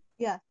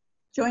 Yeah,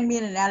 join me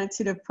in an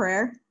attitude of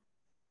prayer.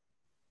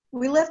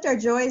 We lift our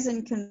joys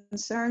and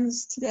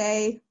concerns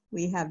today.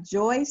 We have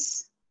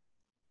Joyce,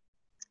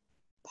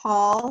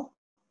 Paul,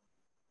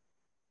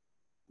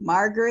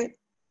 Margaret,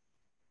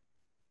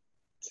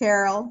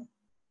 Carol,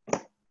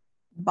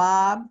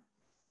 Bob,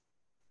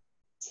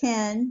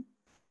 Ken,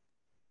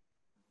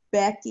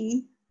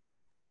 Becky,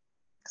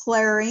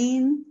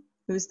 Clarine,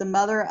 who's the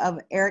mother of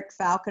Eric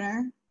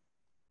Falconer,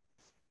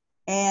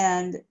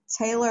 and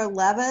Taylor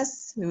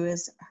Levis, who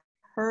is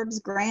Herb's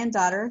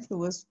granddaughter, who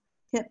was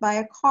hit by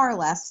a car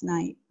last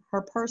night.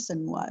 Her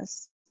person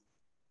was.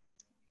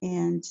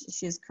 And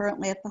she's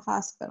currently at the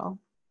hospital.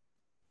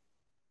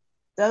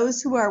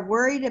 Those who are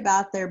worried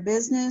about their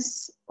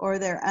business or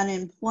their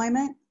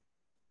unemployment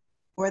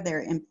or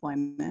their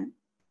employment.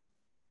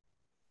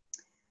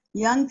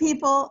 Young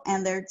people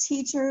and their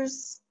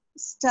teachers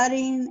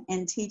studying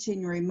and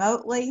teaching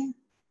remotely.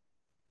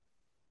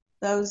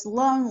 Those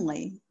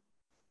lonely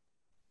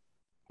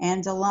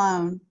and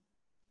alone.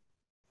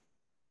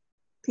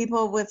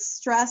 People with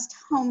stressed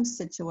home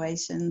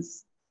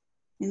situations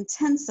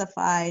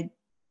intensified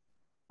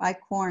by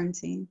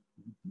quarantine.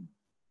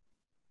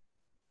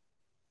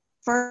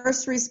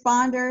 First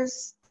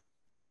responders,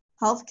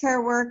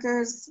 healthcare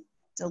workers,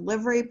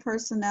 delivery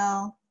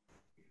personnel,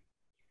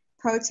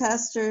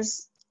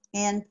 protesters,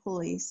 and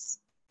police.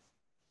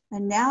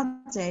 And now,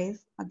 Dave,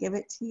 I'll give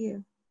it to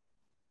you.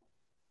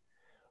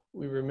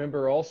 We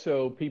remember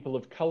also people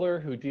of color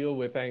who deal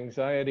with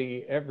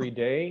anxiety every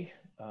day,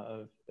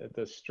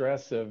 the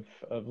stress of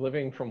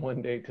living from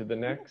one day to the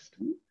next.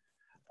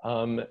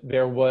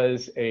 There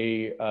was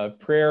a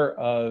prayer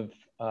of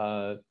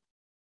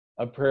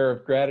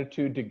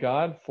gratitude to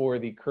God for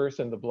the curse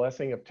and the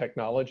blessing of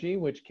technology,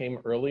 which came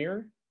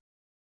earlier.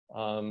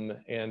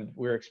 And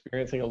we're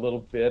experiencing a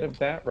little bit of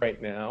that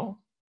right now.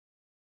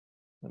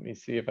 Let me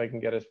see if I can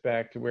get us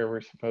back to where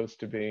we're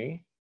supposed to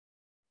be.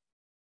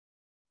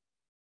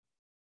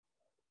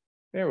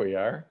 There we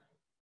are.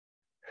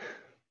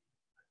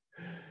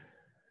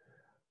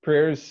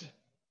 Prayers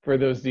for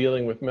those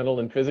dealing with mental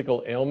and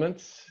physical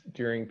ailments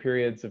during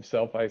periods of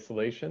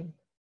self-isolation.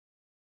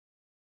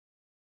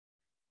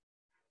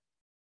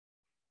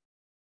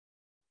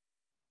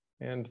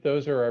 And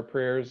those are our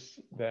prayers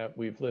that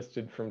we've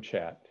listed from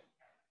chat.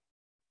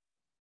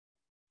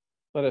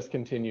 Let us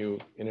continue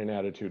in an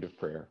attitude of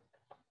prayer.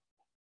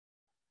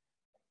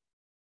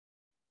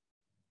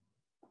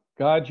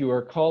 God, you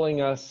are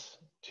calling us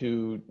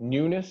to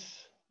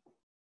newness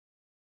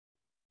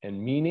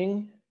and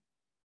meaning,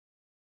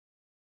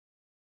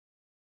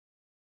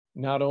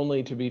 not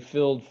only to be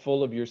filled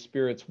full of your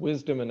Spirit's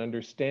wisdom and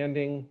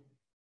understanding,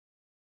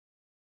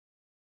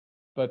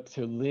 but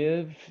to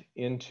live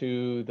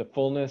into the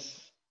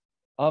fullness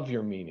of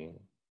your meaning,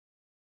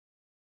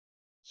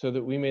 so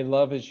that we may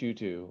love as you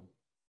do,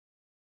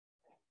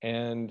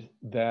 and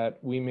that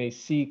we may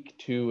seek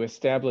to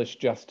establish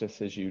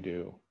justice as you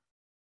do,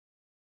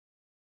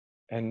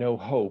 and know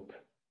hope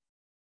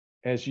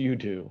as you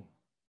do.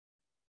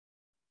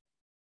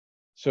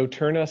 So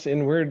turn us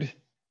inward,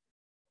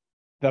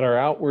 that our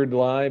outward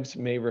lives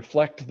may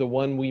reflect the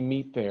one we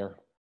meet there.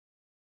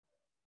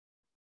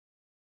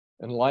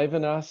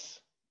 Enliven us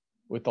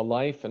with the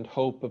life and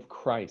hope of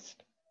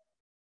Christ.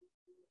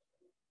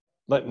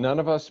 Let none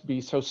of us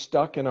be so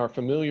stuck in our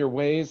familiar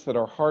ways that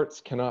our hearts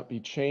cannot be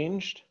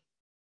changed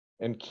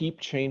and keep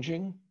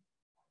changing.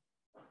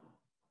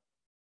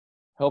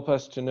 Help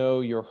us to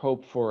know your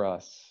hope for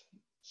us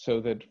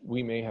so that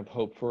we may have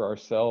hope for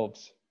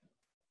ourselves,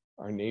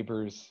 our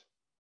neighbors,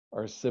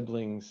 our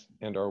siblings,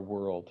 and our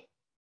world.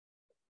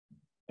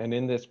 And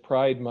in this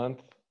Pride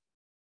Month,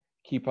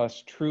 keep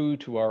us true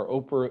to our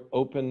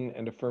open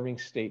and affirming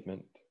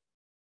statement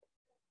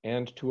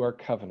and to our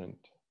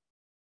covenant,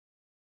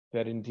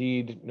 that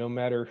indeed, no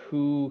matter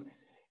who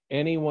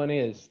anyone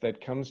is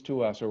that comes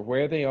to us or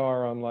where they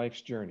are on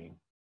life's journey,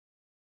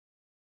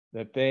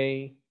 that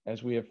they,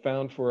 as we have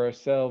found for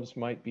ourselves,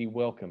 might be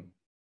welcome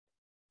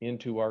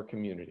into our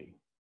community.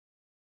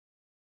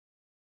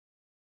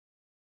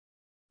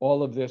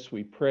 All of this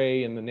we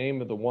pray in the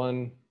name of the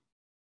one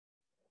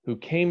who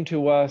came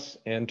to us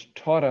and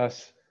taught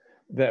us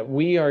that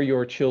we are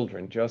your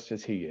children just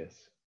as he is,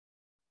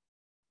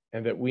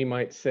 and that we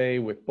might say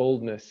with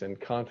boldness and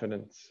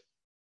confidence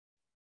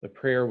the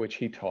prayer which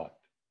he taught.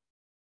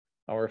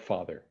 Our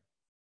Father,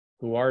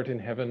 who art in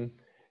heaven,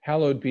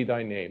 hallowed be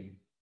thy name.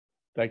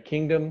 Thy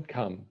kingdom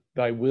come,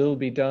 thy will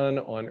be done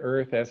on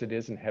earth as it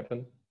is in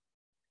heaven.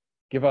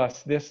 Give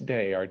us this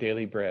day our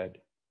daily bread,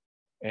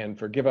 and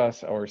forgive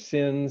us our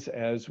sins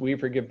as we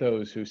forgive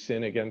those who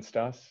sin against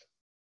us.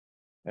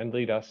 And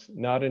lead us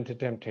not into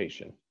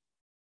temptation,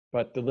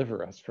 but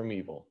deliver us from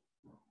evil.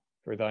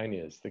 For thine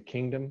is the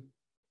kingdom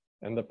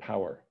and the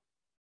power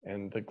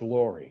and the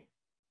glory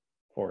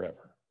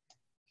forever.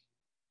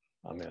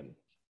 Amen.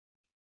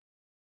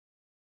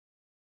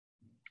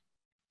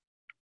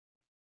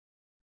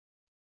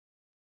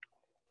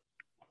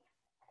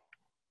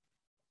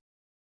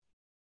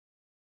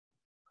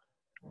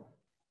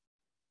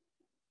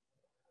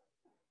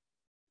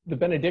 The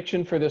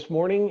benediction for this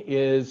morning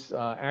is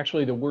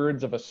actually the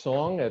words of a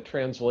song, a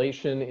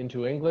translation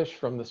into English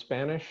from the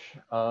Spanish,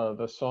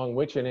 the song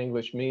which in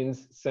English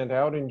means, "Sent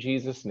out in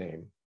Jesus'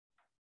 name."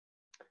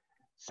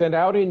 Sent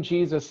out in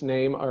Jesus'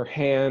 name, our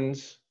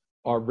hands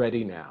are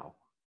ready now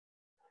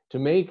to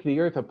make the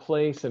earth a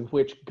place in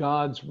which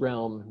God's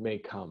realm may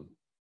come.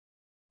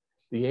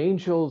 The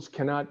angels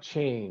cannot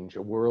change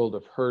a world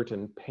of hurt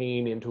and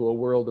pain into a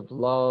world of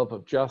love,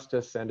 of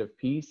justice, and of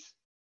peace.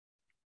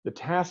 The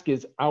task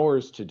is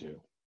ours to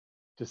do,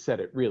 to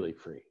set it really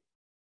free.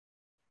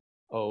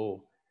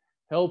 Oh,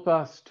 help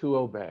us to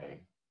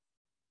obey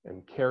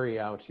and carry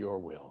out your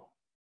will.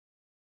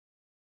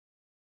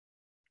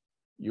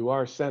 You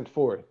are sent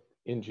forth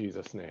in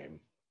Jesus'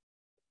 name.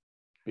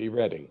 Be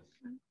ready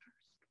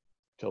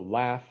to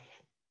laugh,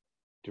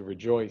 to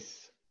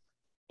rejoice,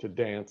 to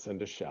dance, and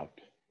to shout.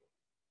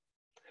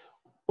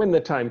 When the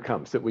time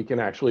comes that we can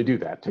actually do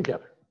that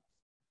together.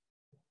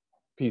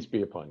 Peace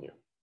be upon you.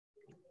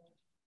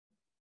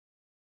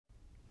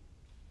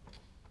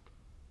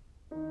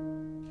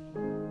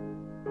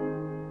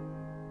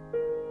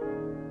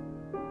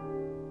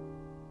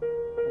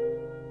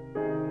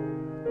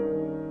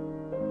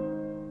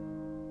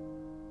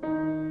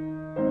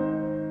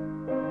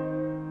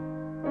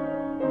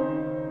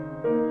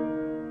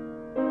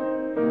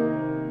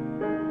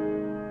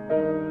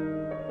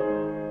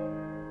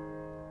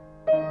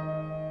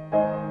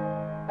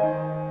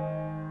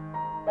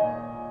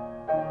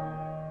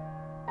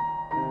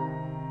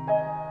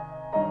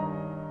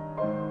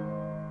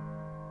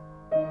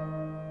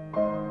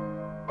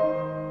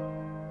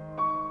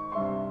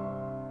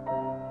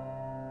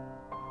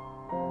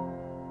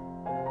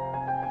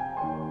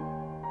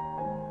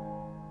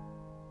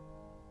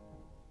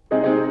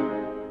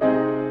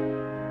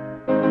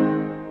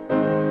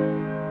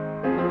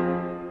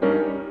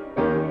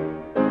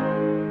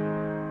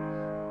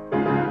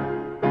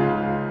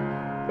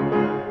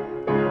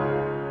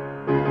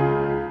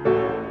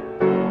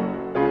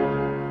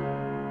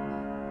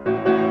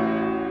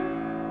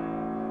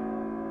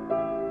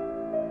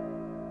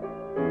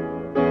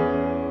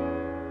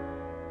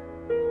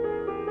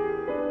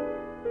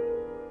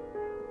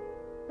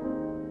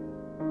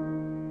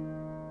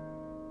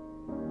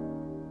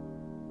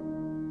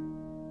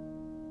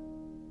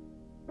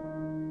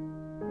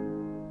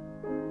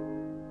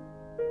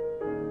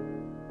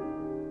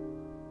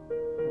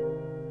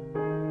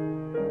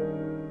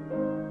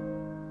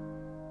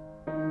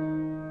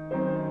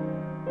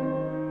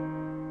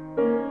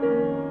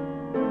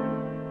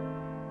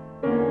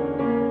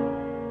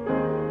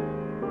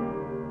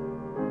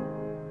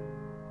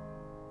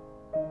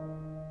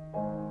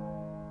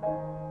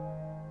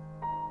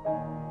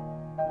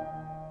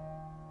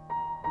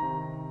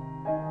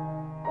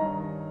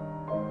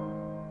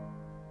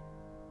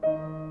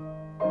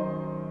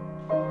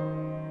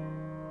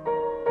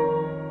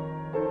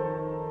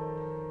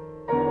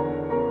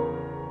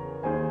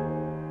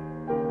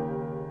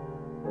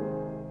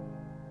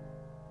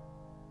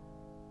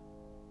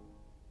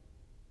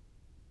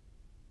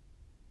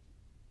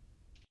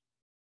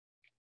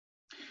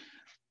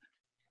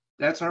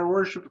 That's our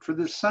worship for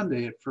this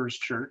Sunday at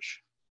First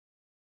Church.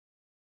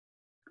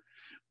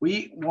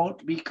 We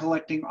won't be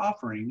collecting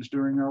offerings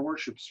during our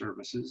worship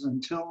services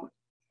until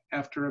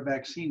after a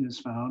vaccine is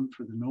found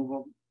for the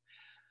novel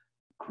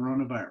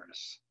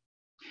coronavirus.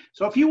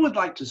 So if you would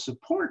like to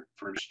support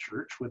First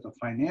Church with a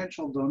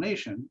financial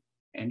donation,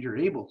 and you're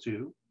able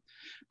to,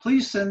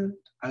 Please send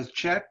a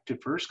check to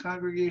First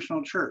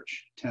Congregational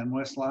Church, 10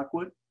 West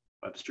Lockwood,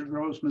 Webster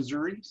Groves,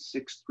 Missouri,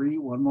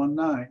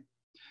 63119,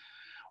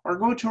 or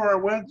go to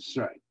our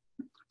website,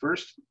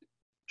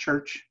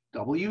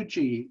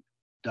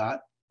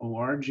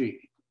 firstchurchwg.org,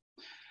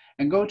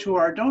 and go to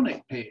our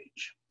donate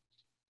page.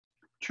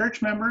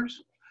 Church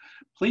members,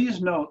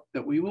 please note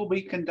that we will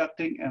be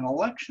conducting an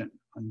election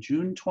on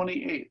June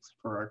 28th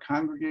for our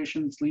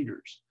congregation's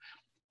leaders,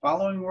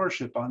 following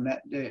worship on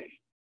that day.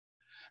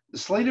 The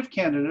slate of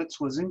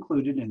candidates was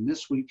included in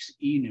this week's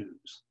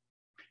e-news.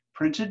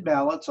 Printed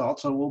ballots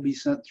also will be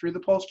sent through the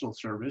Postal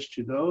Service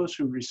to those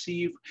who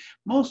receive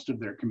most of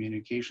their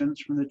communications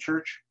from the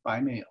church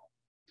by mail.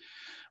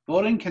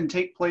 Voting can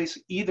take place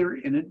either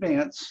in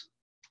advance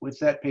with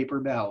that paper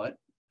ballot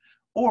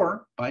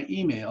or by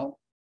email,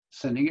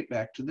 sending it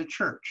back to the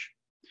church,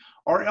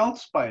 or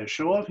else by a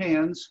show of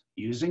hands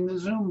using the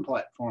Zoom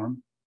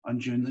platform on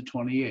June the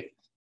 28th.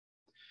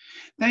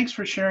 Thanks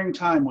for sharing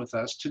time with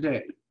us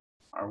today.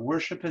 Our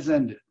worship has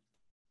ended.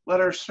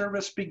 Let our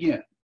service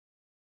begin.